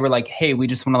because they were like, hey, we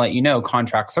just want to let you know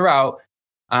contracts are out.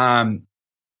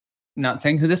 Not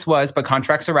saying who this was, but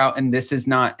contracts are out and it's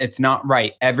not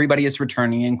right. Everybody is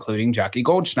returning, including Jackie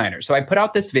Goldschneider. So I put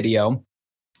out this video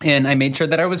and I made sure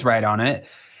that I was right on it.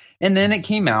 And then it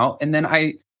came out and then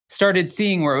I started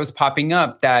seeing where it was popping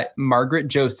up that Margaret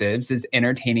Josephs is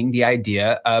entertaining the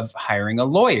idea of hiring a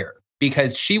lawyer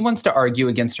because she wants to argue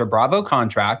against her Bravo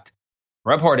contract,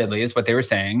 reportedly is what they were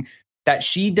saying, that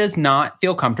she does not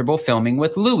feel comfortable filming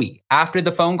with Louis after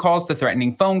the phone calls, the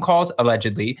threatening phone calls,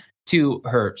 allegedly, to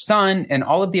her son and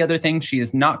all of the other things. She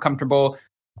is not comfortable,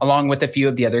 along with a few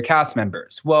of the other cast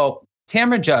members. Well,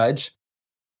 Tamra Judge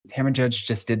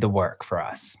just did the work for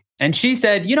us. And she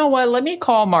said, you know what, let me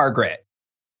call Margaret.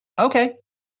 Okay.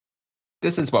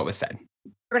 This is what was said.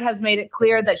 Margaret has made it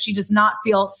clear that she does not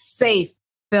feel safe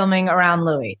filming around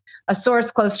Louis. A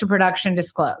source close to production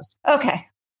disclosed. Okay.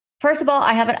 First of all,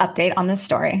 I have an update on this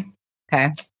story.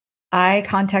 Okay. I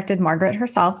contacted Margaret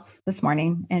herself this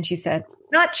morning and she said,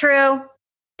 not true.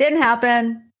 Didn't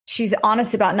happen. She's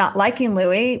honest about not liking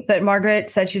Louis, but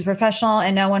Margaret said she's professional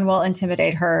and no one will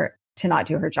intimidate her to not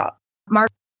do her job.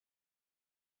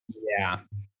 Yeah,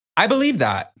 I believe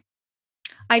that.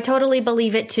 I totally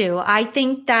believe it too. I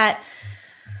think that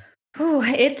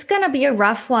it's going to be a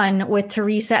rough one with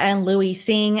Teresa and Louis,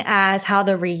 seeing as how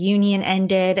the reunion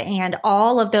ended and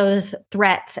all of those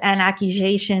threats and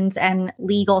accusations and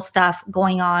legal stuff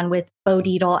going on with Bo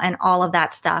Dietl and all of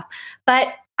that stuff.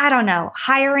 But I don't know,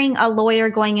 hiring a lawyer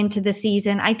going into the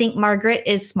season, I think Margaret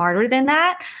is smarter than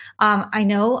that. I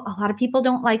know a lot of people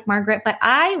don't like Margaret, but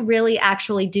I really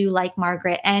actually do like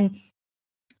Margaret. And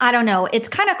I don't know. It's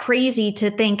kind of crazy to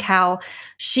think how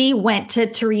she went to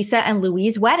Teresa and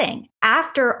Louis' wedding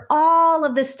after all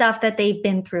of the stuff that they've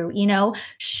been through.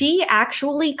 She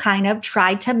actually kind of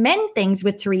tried to mend things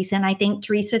with Teresa. And I think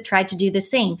Teresa tried to do the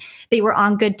same. They were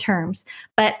on good terms,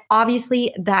 but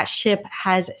obviously that ship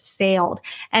has sailed.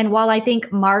 And while I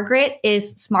think Margaret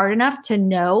is smart enough to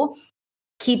know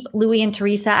keep Louis and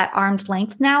Teresa at arm's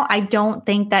length now, I don't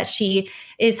think that she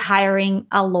is hiring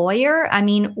a lawyer. I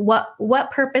mean, what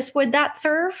purpose would that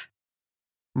serve?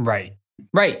 Right.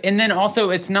 And then also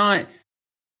it's not,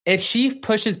 if she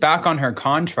pushes back on her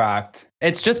contract,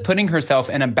 it's just putting herself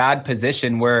in a bad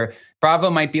position where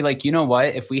Bravo might be like, you know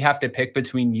what, if we have to pick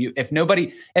between you, if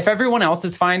everyone else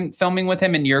is fine filming with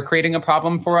him and you're creating a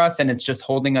problem for us and it's just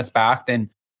holding us back,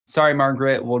 then sorry,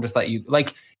 Margaret, we'll just let you,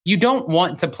 you don't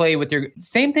want to play with your,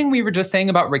 same thing we were just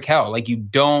saying about Raquel. You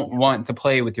don't want to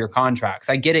play with your contracts.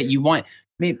 I get it. You want,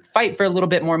 fight for a little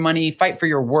bit more money, fight for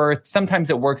your worth. Sometimes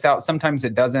it works out, sometimes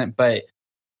it doesn't, but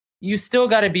you still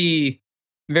got to be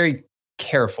very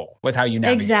careful with how you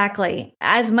navigate. Exactly.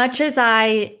 As much as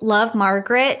I love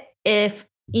Margaret, if,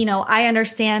 I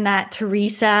understand that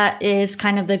Teresa is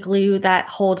kind of the glue that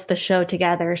holds the show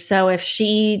together. So if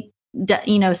she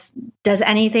does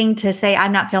anything to say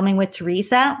I'm not filming with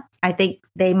Teresa, I think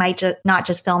they might not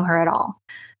just film her at all.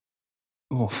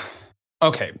 Oof.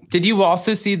 Okay. Did you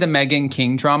also see the Meghan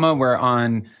King drama where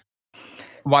on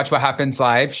Watch What Happens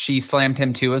Live, she slammed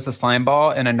him too as a slime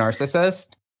ball and a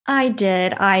narcissist? I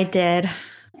did.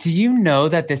 Do you know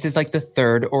that this is the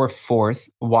third or fourth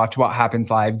Watch What Happens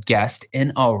Live guest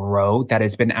in a row that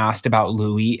has been asked about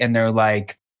Louis and they're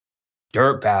like,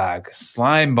 dirtbag,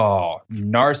 slimeball,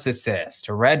 narcissist,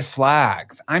 red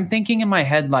flags. I'm thinking in my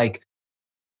head,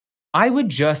 I would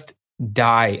just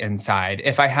die inside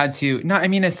if I had to.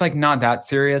 It's not that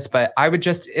serious, but I would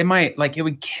just, it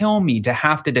would kill me to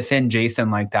have to defend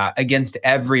Jason like that against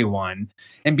everyone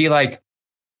and be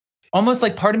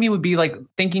almost part of me would be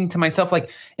thinking to myself,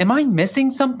 am I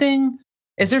missing something?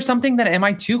 Is there something that, am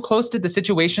I too close to the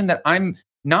situation that I'm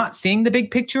not seeing the big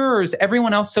picture, or is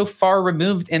everyone else so far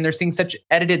removed and they're seeing such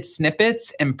edited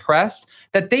snippets and press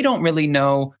that they don't really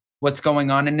know what's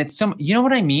going on? And it's you know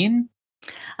what I mean?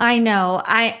 I know.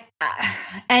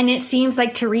 And it seems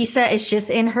like Teresa is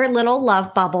just in her little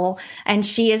love bubble and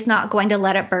she is not going to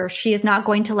let it burst. She is not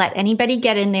going to let anybody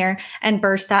get in there and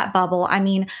burst that bubble.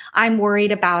 I'm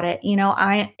worried about it.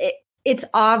 it's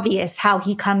obvious how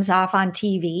he comes off on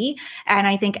TV. And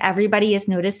I think everybody is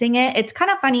noticing it. It's kind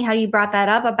of funny how you brought that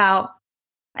up about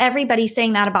everybody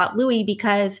saying that about Louis,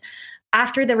 because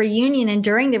after the reunion and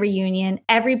during the reunion,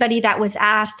 everybody that was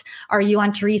asked, are you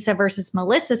on Teresa versus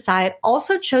Melissa's side,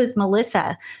 also chose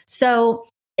Melissa. So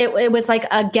it was like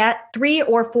 3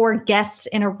 or 4 guests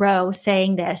in a row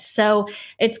saying this. So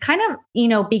it's kind of,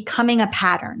 becoming a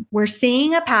pattern. We're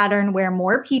seeing a pattern where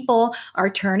more people are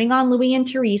turning on Louis and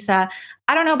Teresa.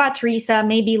 I don't know about Teresa,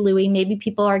 maybe Louis, maybe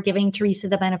people are giving Teresa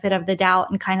the benefit of the doubt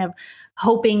and kind of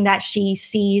hoping that she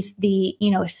sees the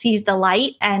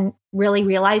light and really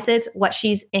realizes what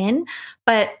she's in.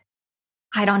 But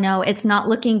I don't know. It's not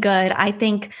looking good. I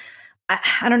think,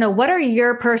 I don't know. What are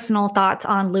your personal thoughts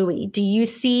on Louis? Do you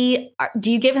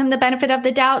give him the benefit of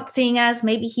the doubt, seeing as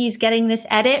maybe he's getting this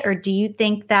edit, or do you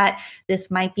think that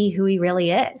this might be who he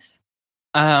really is?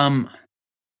 Man,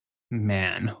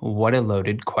 what a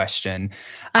loaded question.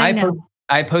 I know.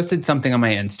 I posted something on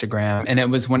my Instagram, and it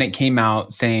was when it came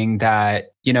out saying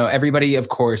that, everybody, of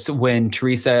course, when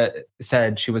Teresa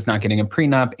said she was not getting a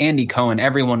prenup, Andy Cohen,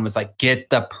 everyone was like, get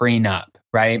the prenup,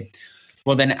 right?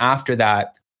 Well, then after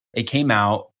that, it came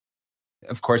out.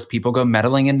 Of course, people go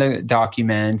meddling into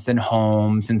documents and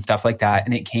homes and stuff like that.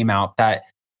 And it came out that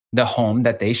the home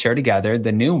that they share together,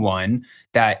 the new one,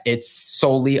 that it's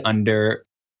solely under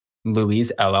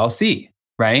Louis' LLC,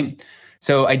 right?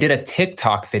 So I did a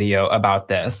TikTok video about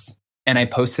this and I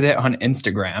posted it on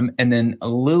Instagram. And then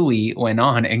Louis went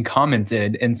on and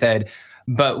commented and said,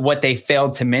 but what they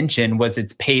failed to mention was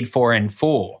it's paid for in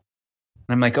full.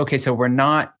 And I'm like, okay, so we're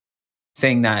not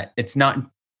saying that it's not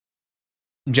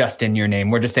just in your name.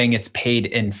 We're just saying it's paid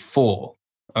in full.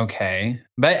 Okay.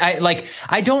 But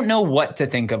I don't know what to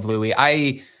think of Louis.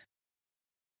 I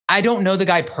don't know the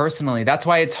guy personally. That's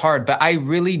why it's hard. But I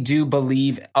really do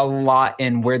believe a lot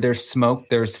in where there's smoke,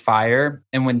 there's fire.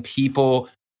 And when people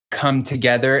come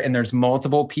together and there's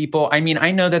multiple people, I mean, I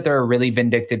know that there are really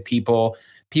vindictive people.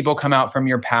 People come out from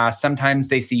your past. Sometimes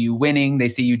they see you winning. They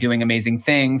see you doing amazing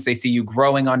things. They see you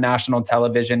growing on national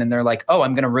television. And they're like, oh,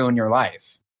 I'm going to ruin your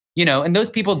life. And those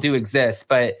people do exist,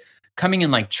 but coming in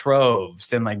like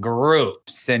troves and like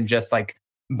groups and just like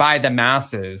by the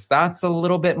masses, that's a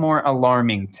little bit more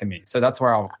alarming to me. So that's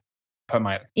where I'll put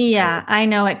my... Yeah, I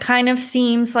know. It kind of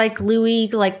seems like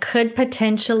Louis could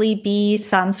potentially be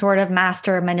some sort of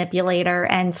master manipulator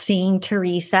and seeing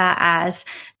Teresa as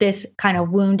this kind of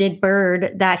wounded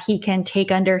bird that he can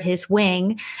take under his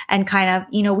wing and kind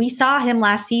of, we saw him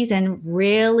last season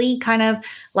really kind of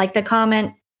like the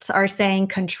comment are saying,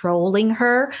 controlling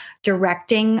her,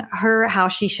 directing her, how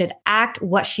she should act,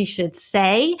 what she should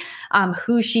say,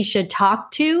 who she should talk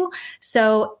to.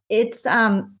 So it's,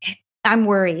 I'm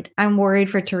worried. I'm worried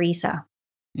for Teresa.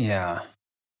 Yeah.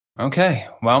 Okay.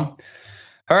 Well,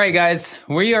 all right, guys,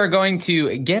 we are going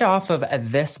to get off of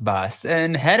this bus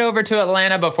and head over to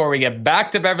Atlanta before we get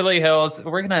back to Beverly Hills.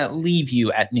 We're going to leave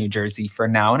you at New Jersey for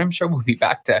now, and I'm sure we'll be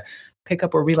back to pick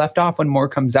up where we left off when more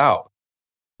comes out.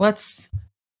 Let's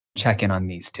check in on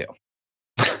these two.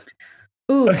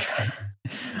 Ooh. Okay.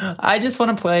 I just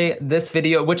want to play this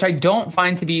video, which I don't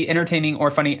find to be entertaining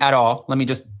or funny at all. Let me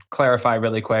just clarify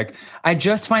really quick. I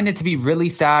just find it to be really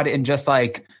sad and just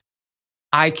like,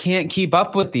 I can't keep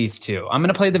up with these two. I'm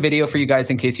going to play the video for you guys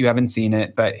in case you haven't seen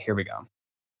it, but here we go.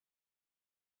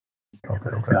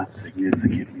 Okay. Not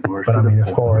significantly worse. But I mean, as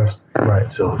far as,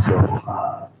 right. So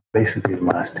basically the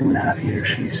last 2.5 years,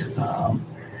 she's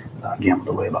gambled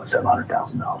away about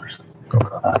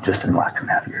 $700,000 just in the last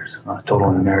 2.5 years. Total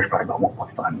in the marriage probably about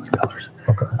 $1.5 million.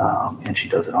 Okay. And she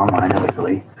does it online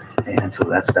illegally, and so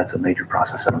that's a major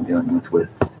process that I'm dealing with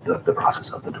the process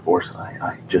of the divorce.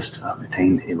 I just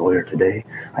retained a lawyer today.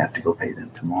 I have to go pay them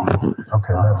tomorrow.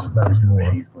 Okay, that's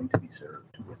more. She's going to be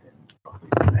served within probably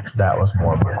the next. That was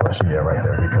more of my question, right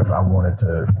there, because I wanted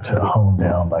to hone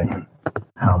down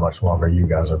how much longer you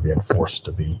guys are being forced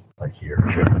to be here.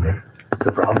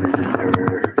 The problem is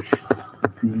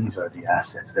these are the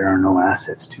assets. There are no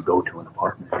assets to go to an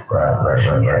apartment. Right.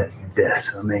 She has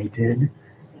decimated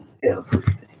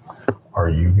everything. Are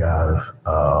you guys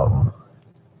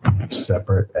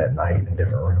separate at night in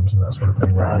different rooms and that sort of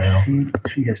thing right now?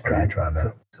 She has tried.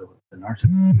 So the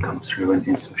narcissist comes through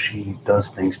and so she does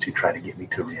things to try to get me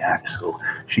to react. So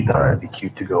she thought it'd be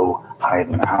cute to go hide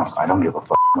in the house. I don't give a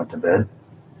fuck.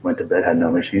 Went to bed, had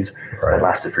no issues. Right. That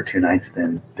lasted for 2 nights.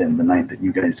 Then the night that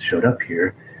you guys showed up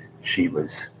here, she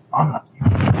was on the...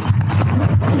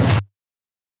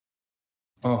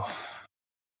 Oh,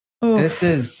 this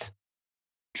is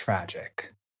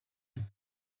tragic.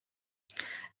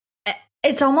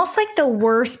 It's almost like the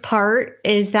worst part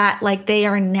is that like they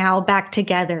are now back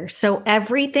together. So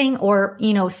everything, or,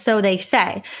 so they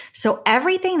say. So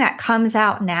everything that comes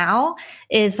out now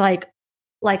is like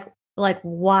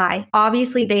why?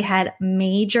 Obviously they had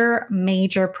major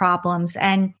problems.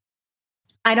 And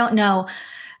I don't know.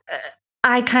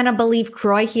 I kind of believe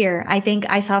Croy here. I think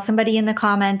I saw somebody in the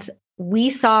comments. We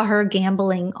saw her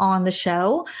gambling on the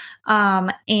show.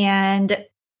 And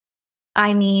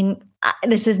I mean,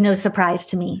 this is no surprise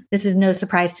to me. This is no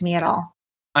surprise to me at all.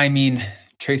 I mean,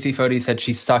 Tracy Fody said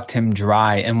she sucked him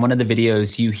dry. In one of the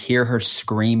videos, you hear her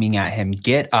screaming at him,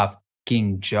 "Get a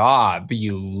fucking job,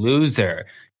 you loser.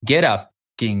 Get a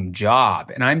fucking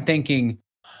job." And I'm thinking,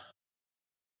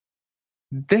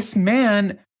 this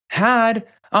man had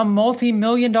a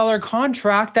multi-million-dollar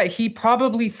contract that he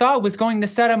probably thought was going to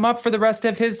set him up for the rest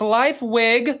of his life,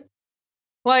 Wig.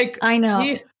 Like, I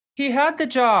know. He had the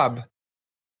job.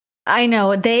 I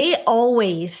know. They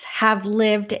always have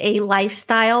lived a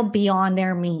lifestyle beyond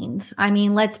their means. I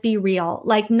mean, let's be real.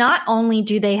 Like, not only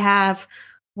do they have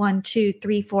 1, 2,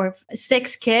 3, 4,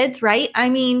 6 kids, right? I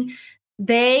mean,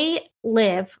 they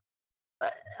live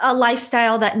a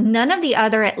lifestyle that none of the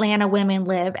other Atlanta women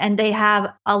live, and they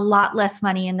have a lot less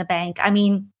money in the bank. I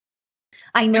mean,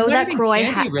 I know that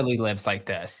Croy really lives like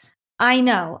this. I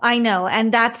know.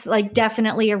 And that's like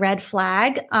definitely a red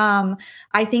flag.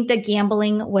 I think that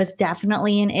gambling was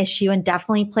definitely an issue and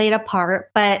definitely played a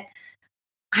part, but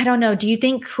I don't know. Do you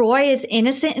think Croy is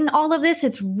innocent in all of this?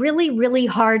 It's really, really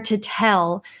hard to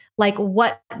tell like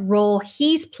what role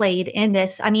he's played in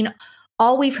this. I mean,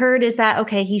 all we've heard is that,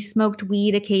 okay, he smoked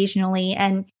weed occasionally.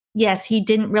 And yes, he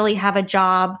didn't really have a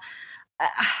job.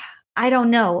 I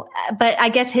don't know, but I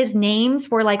guess his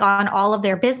names were like on all of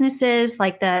their businesses,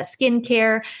 like the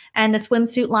skincare and the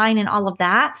swimsuit line and all of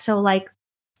that. So like,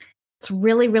 it's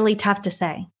really, really tough to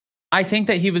say. I think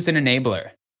that he was an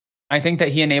enabler. I think that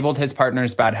he enabled his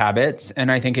partner's bad habits,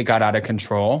 and I think it got out of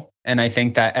control. And I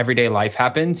think that everyday life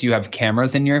happens. You have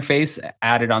cameras in your face.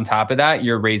 Added on top of that,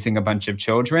 you're raising a bunch of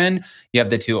children. You have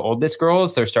the 2 oldest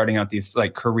girls. They're starting out these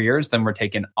like careers. Then we're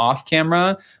taken off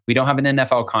camera. We don't have an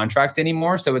NFL contract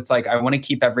anymore. So it's like, I want to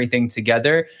keep everything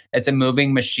together. It's a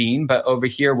moving machine. But over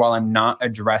here, while I'm not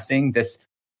addressing this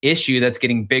issue that's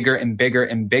getting bigger and bigger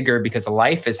and bigger because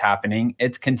life is happening,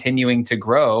 it's continuing to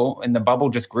grow, and the bubble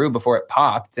just grew before it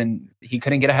popped, and he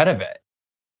couldn't get ahead of it.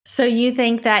 So you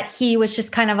think that he was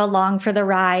just kind of along for the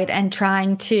ride and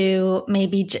trying to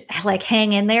maybe like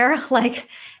hang in there, like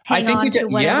hang on to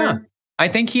whatever? Yeah. I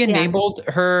think he enabled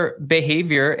her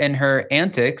behavior and her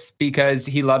antics because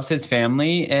he loves his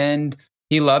family and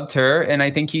he loved her. And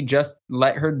I think he just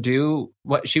let her do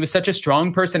what she was such a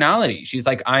strong personality. She's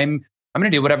like, I'm going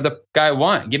to do whatever the guy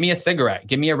wants. Give me a cigarette.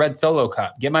 Give me a red Solo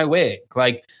cup. Get my wig.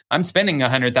 Like, I'm spending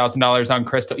 $100,000 on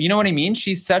crystal. You know what I mean?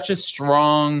 She's such a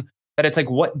strong that it's like,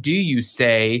 what do you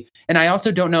say? And I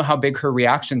also don't know how big her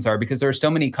reactions are because there are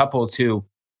so many couples who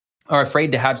are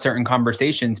afraid to have certain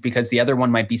conversations because the other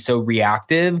one might be so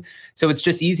reactive. So it's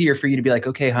just easier for you to be like,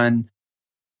 okay, hun,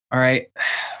 all right.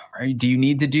 Do you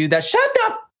need to do that? Shut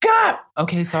the God.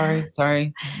 Okay,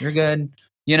 sorry. You're good.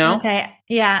 You know? Okay.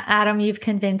 Yeah, Adam, you've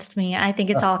convinced me. I think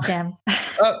it's all Kim.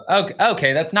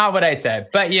 Okay. That's not what I said,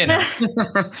 but you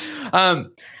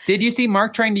know. Did you see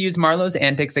Mark trying to use Marlo's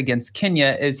antics against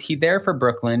Kenya? Is he there for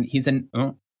Brooklyn?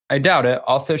 I doubt it.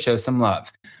 Also show some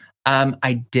love.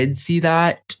 I did see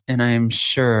that, and I'm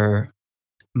sure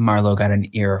Marlo got an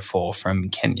earful from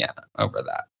Kenya over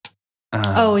that.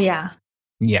 Oh, yeah.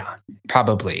 Yeah,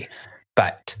 probably.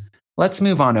 But let's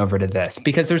move on over to this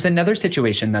because there's another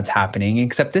situation that's happening,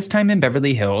 except this time in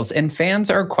Beverly Hills, and fans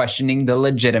are questioning the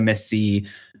legitimacy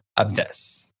of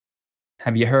this.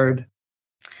 Have you heard?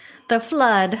 The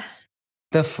flood.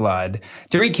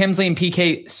 Tariq Kimsley and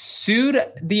PK sued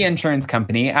the insurance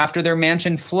company after their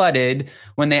mansion flooded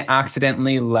when they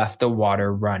accidentally left the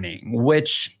water running,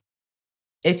 which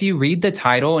if you read the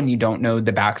title and you don't know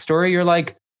the backstory, you're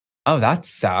like, oh, that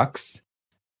sucks.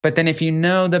 But then if you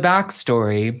know the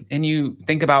backstory and you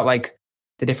think about like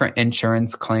the different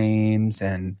insurance claims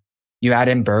and you add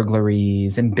in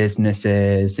burglaries and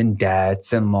businesses and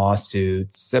debts and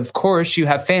lawsuits, of course you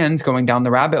have fans going down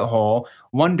the rabbit hole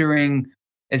wondering,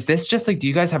 is this just like, do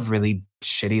you guys have really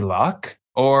shitty luck?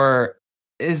 Or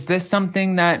is this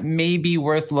something that may be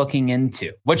worth looking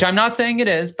into? Which I'm not saying it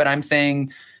is, but I'm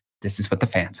saying this is what the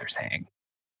fans are saying.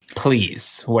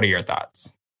 Please, what are your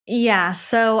thoughts? Yeah,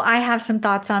 so I have some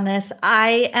thoughts on this.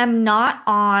 I am not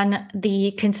on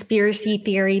the conspiracy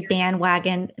theory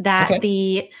bandwagon that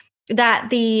the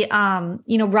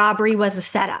robbery was a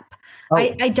setup.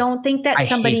 I don't think that I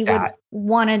somebody hate would that.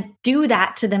 want to do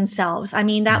that to themselves. I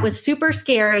mean, that was super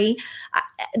scary.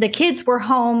 The kids were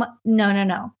home.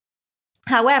 No.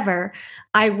 However,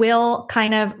 I will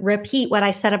kind of repeat what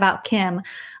I said about Kim.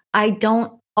 I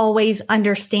don't always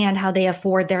understand how they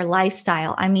afford their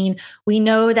lifestyle. I mean, we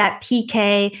know that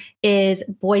PK is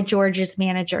Boy George's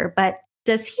manager, but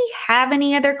does he have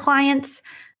any other clients?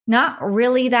 Not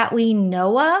really that we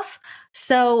know of.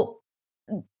 So,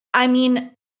 I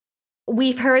mean,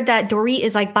 we've heard that Dorit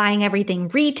is like buying everything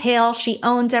retail. She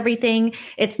owns everything.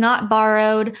 It's not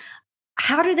borrowed.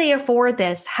 How do they afford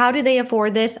this?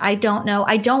 I don't know.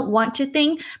 I don't want to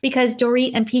think, because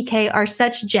Dorit and PK are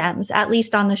such gems, at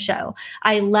least on the show.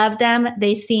 I love them.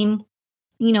 They seem,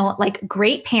 like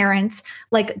great parents,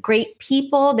 like great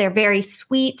people. They're very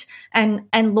sweet and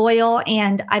loyal,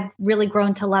 and I've really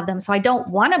grown to love them. So I don't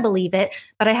want to believe it,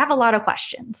 but I have a lot of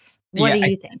questions. What do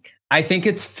you think? I think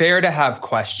it's fair to have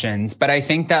questions, but I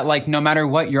think that like no matter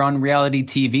what, you're on reality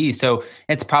TV. So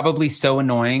it's probably so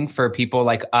annoying for people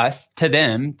like us to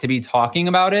them to be talking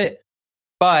about it.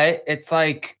 But it's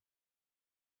like,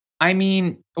 I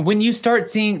mean, when you start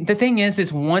seeing, the thing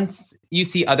is once you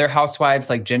see other housewives,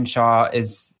 like Jen Shaw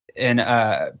is in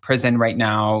prison right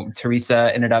now.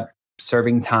 Teresa ended up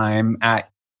serving time at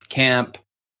camp.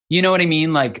 You know what I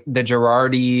mean? Like the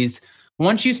Girardis.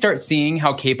 Once you start seeing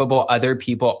how capable other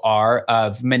people are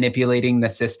of manipulating the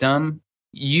system,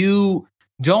 you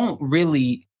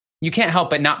can't help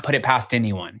but not put it past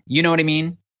anyone. You know what I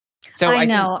mean? So I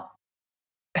know.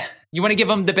 You want to give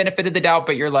them the benefit of the doubt,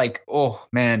 but you're like, oh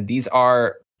man,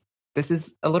 this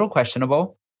is a little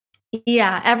questionable.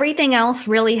 Yeah, everything else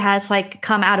really has like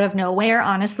come out of nowhere,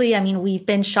 honestly. I mean, we've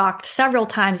been shocked several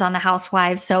times on The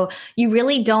Housewives, so you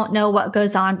really don't know what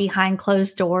goes on behind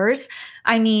closed doors.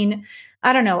 I mean,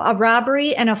 I don't know, a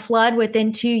robbery and a flood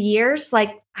within 2 years,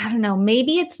 like, I don't know,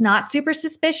 maybe it's not super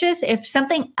suspicious. If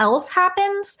something else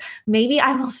happens, maybe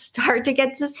I will start to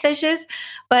get suspicious.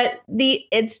 But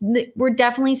we're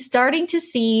definitely starting to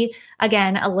see,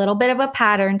 again, a little bit of a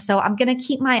pattern. So I'm going to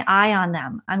keep my eye on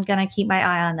them.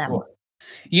 Cool.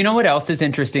 You know what else is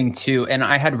interesting too? And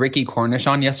I had Ricky Cornish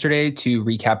on yesterday to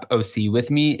recap OC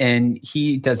with me, and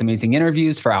he does amazing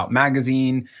interviews for Out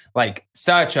Magazine, like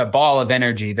such a ball of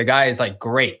energy. The guy is like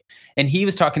great. And he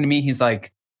was talking to me. He's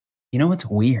like, you know what's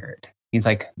weird? He's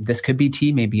like, this could be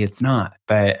tea, maybe it's not.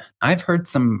 But I've heard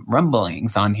some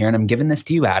rumblings on here, and I'm giving this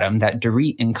to you, Adam, that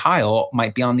Dorit and Kyle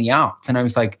might be on the outs. And I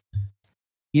was like,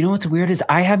 you know what's weird is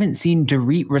I haven't seen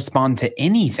Dorit respond to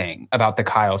anything about the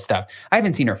Kyle stuff. I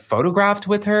haven't seen her photographed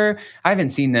with her. I haven't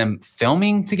seen them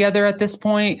filming together at this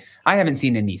point. I haven't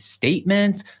seen any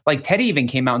statements. Like Teddy even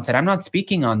came out and said, I'm not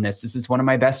speaking on this. This is one of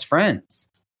my best friends.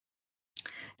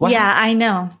 What? Yeah, I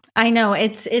know.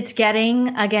 It's getting,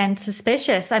 again,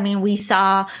 suspicious. I mean, we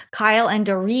saw Kyle and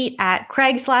Dorit at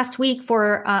Craig's last week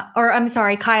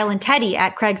Kyle and Teddy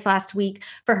at Craig's last week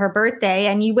for her birthday.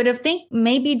 And you would have think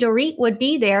maybe Dorit would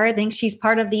be there. I think she's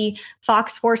part of the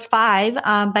Fox Force 5,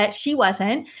 but she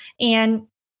wasn't. And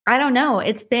I don't know.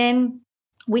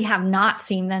 We have not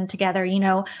seen them together.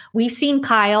 We've seen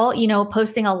Kyle,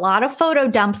 posting a lot of photo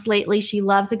dumps lately. She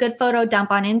loves a good photo dump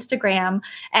on Instagram.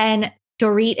 And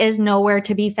Dorit is nowhere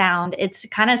to be found. It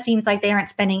kind of seems like they aren't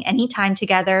spending any time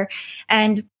together.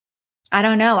 And I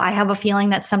don't know. I have a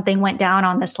feeling that something went down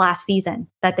on this last season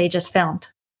that they just filmed.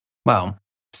 Well,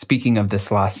 speaking of this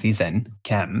last season,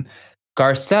 Kim,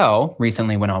 Garcelle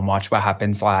recently went on Watch What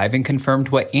Happens Live and confirmed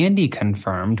what Andy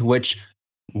confirmed, which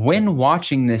when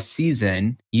watching this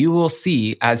season, you will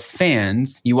see, as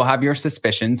fans, you will have your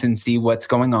suspicions and see what's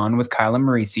going on with Kyle and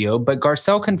Mauricio. But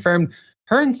Garcelle confirmed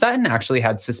her and Sutton actually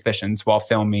had suspicions while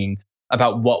filming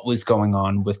about what was going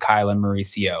on with Kyle and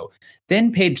Mauricio.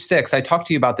 Then page 6, I talked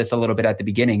to you about this a little bit at the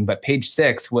beginning, but page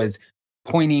 6 was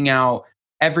pointing out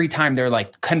every time they're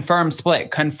like, confirm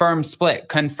split.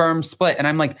 And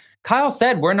I'm like, Kyle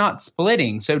said we're not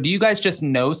splitting. So do you guys just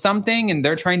know something and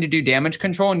they're trying to do damage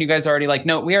control? And you guys are already like,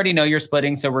 no, we already know you're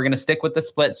splitting. So we're going to stick with the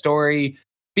split story.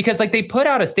 Because like they put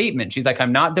out a statement. She's like,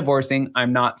 I'm not divorcing.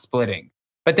 I'm not splitting.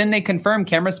 But then they confirm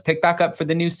cameras pick back up for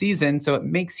the new season. So it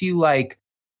makes you like,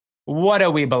 what do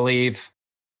we believe?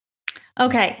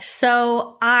 Okay,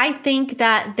 so I think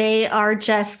that they are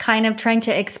just kind of trying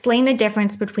to explain the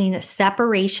difference between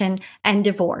separation and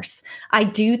divorce. I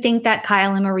do think that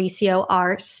Kyle and Mauricio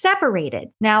are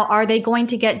separated. Now, are they going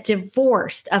to get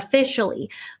divorced officially?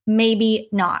 Maybe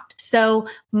not. So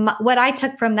what I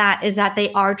took from that is that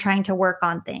they are trying to work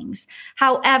on things.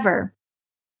 However,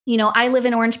 I live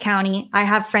in Orange County. I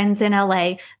have friends in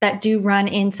LA that do run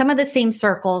in some of the same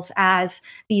circles as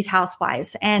these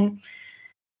housewives. And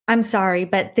I'm sorry,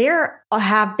 but there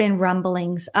have been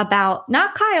rumblings about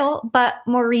not Kyle, but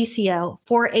Mauricio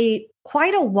for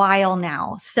quite a while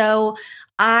now. So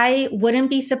I wouldn't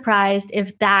be surprised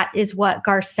if that is what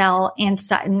Garcelle and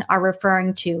Sutton are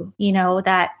referring to,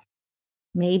 that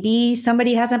maybe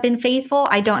somebody hasn't been faithful.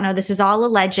 I don't know. This is all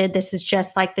alleged. This is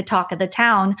just like the talk of the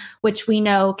town, which we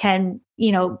know can,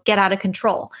 get out of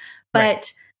control.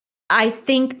 But I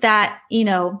think that,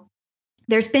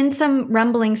 there's been some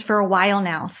rumblings for a while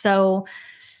now. So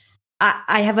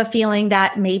I have a feeling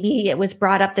that maybe it was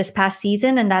brought up this past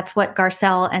season, and that's what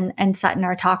Garcelle and Sutton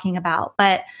are talking about.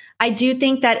 But I do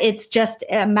think that it's just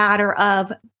a matter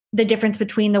of the difference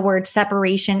between the word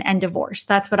separation and divorce.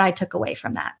 That's what I took away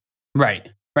from that.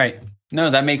 Right.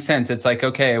 No, that makes sense. It's like,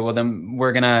 okay, well then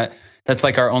that's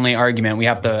like our only argument. We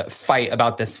have to fight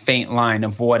about this faint line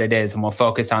of what it is, and we'll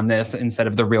focus on this instead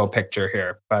of the real picture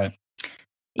here. But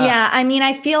yeah, I mean,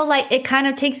 I feel like it kind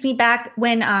of takes me back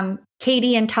when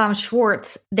Katie and Tom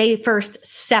Schwartz, they first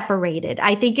separated.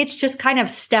 I think it's just kind of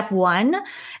step one,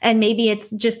 and maybe it's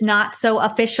just not so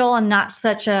official and not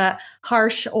such a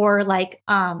harsh or like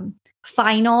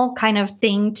final kind of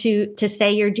thing to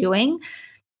say you're doing.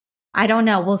 I don't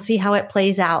know. We'll see how it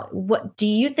plays out. What do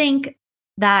you think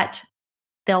that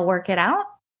they'll work it out?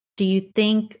 Do you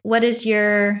think, what is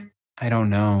your... I don't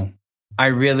know. I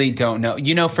really don't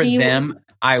know. For them,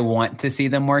 I want to see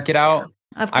them work it out.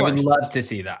 Yeah, of course. I would love to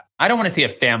see that. I don't want to see a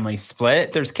family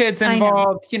split. There's kids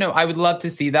involved. I would love to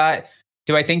see that.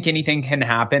 Do I think anything can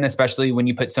happen, especially when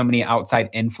you put so many outside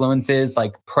influences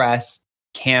like press,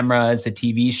 cameras, a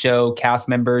TV show, cast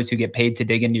members who get paid to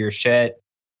dig into your shit?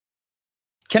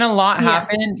 Can a lot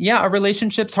happen? Yeah, a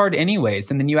relationship's hard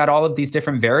anyways. And then you add all of these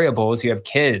different variables. You have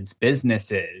kids,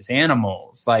 businesses,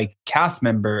 animals, like cast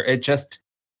member.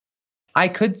 I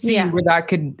could see where that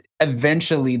could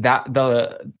eventually, that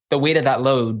the weight of that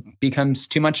load becomes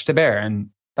too much to bear. And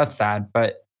that's sad,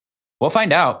 but we'll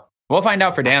find out. We'll find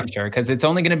out for damn sure, because it's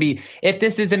only going to be, if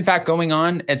this is in fact going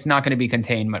on, it's not going to be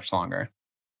contained much longer.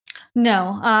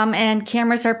 No. And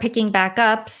cameras are picking back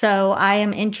up. So I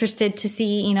am interested to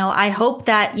see, I hope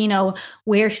that,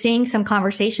 we're seeing some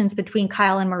conversations between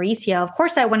Kyle and Mauricio. Of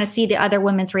course, I want to see the other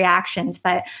women's reactions,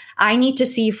 but I need to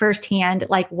see firsthand,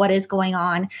 like what is going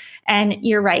on. And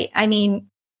you're right. I mean,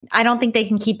 I don't think they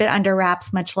can keep it under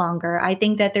wraps much longer. I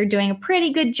think that they're doing a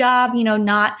pretty good job,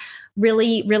 not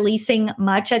really releasing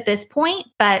much at this point,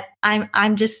 but I'm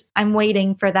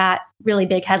waiting for that really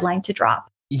big headline to drop.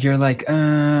 You're like,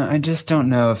 I just don't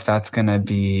know if that's going to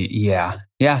be, yeah.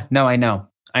 No, I know.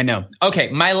 Okay.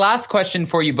 My last question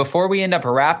for you before we end up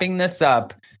wrapping this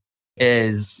up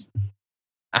is,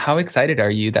 how excited are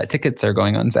you that tickets are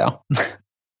going on sale?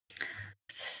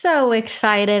 So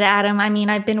excited, Adam. I mean,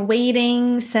 I've been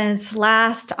waiting since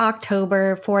last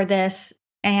October for this.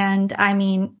 And I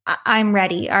mean, I'm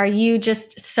ready. Are you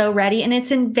just so ready? And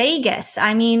it's in Vegas.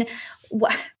 I mean,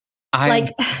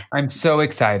 I'm so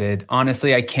excited.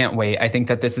 Honestly, I can't wait. I think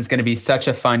that this is going to be such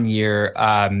a fun year.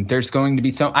 There's going to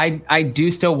be I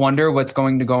do still wonder what's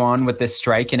going to go on with this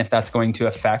strike and if that's going to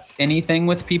affect anything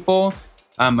with people,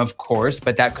 of course,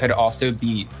 but that could also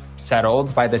be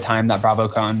settled by the time that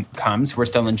BravoCon comes. We're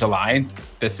still in July.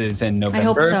 This is in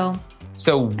November. I hope so.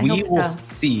 So we will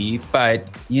see, but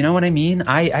you know what I mean?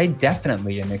 I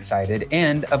definitely am excited.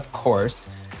 And of course,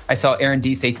 I saw Aaron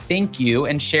D say thank you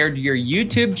and shared your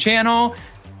YouTube channel.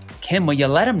 Kim, will you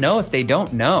let them know if they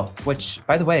don't know? Which,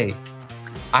 by the way,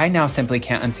 I now simply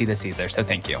can't unsee this either. So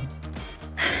thank you.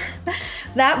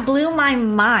 That blew my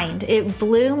mind. It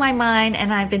blew my mind.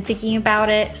 And I've been thinking about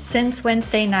it since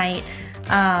Wednesday night.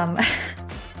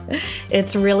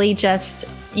 It's really just,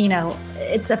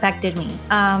 it's affected me.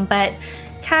 But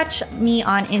catch me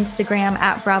on Instagram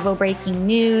at Bravo Breaking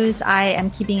News. I am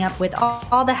keeping up with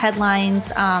all the headlines.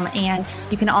 And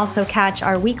you can also catch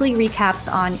our weekly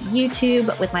recaps on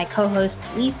YouTube with my co-host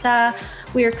Lisa.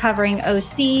 We are covering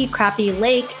OC, Crappie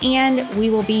Lake, and we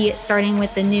will be starting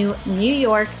with the new New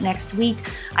York next week.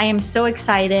 I am so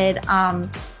excited.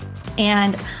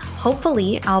 And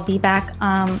hopefully I'll be back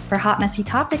for Hot Messy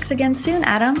Topics again soon,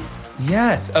 Adam.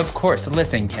 Yes, of course.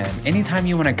 Listen, Kim, anytime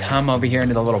you want to come over here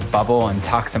into the little bubble and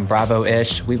talk some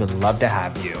Bravo-ish, we would love to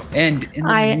have you. And in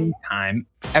the meantime,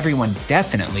 everyone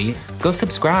definitely go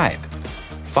subscribe,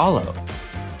 follow,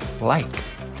 like.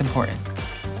 It's important.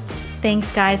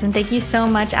 Thanks, guys. And thank you so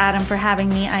much, Adam, for having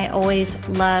me. I always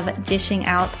love dishing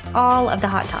out all of the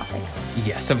hot topics.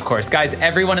 Yes, of course. Guys,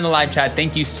 everyone in the live chat,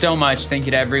 thank you so much. Thank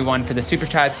you to everyone for the super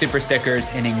chats, super stickers,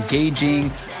 and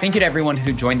engaging. Thank you to everyone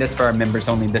who joined us for our members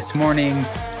only this morning.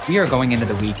 We are going into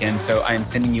the weekend, so I am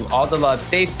sending you all the love.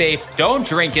 Stay safe. Don't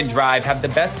drink and drive. Have the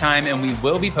best time, and we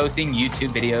will be posting YouTube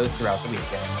videos throughout the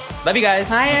weekend. Love you guys.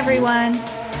 Bye, everyone.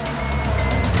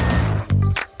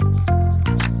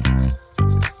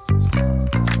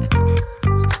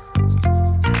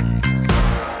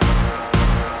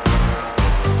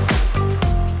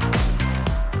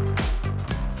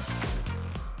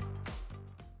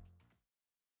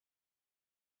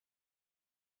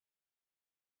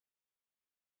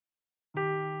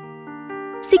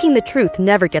 Seeking the truth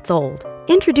never gets old.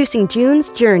 Introducing June's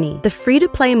Journey, the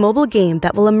free-to-play mobile game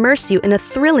that will immerse you in a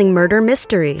thrilling murder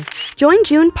mystery. Join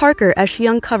June Parker as she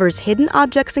uncovers hidden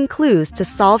objects and clues to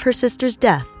solve her sister's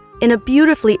death in a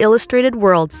beautifully illustrated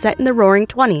world set in the Roaring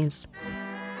 '20s.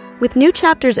 With new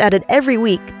chapters added every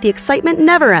week, the excitement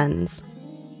never ends.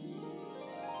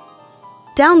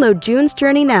 Download June's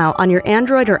Journey now on your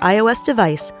Android or iOS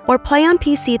device, or play on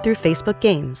PC through Facebook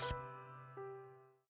Games.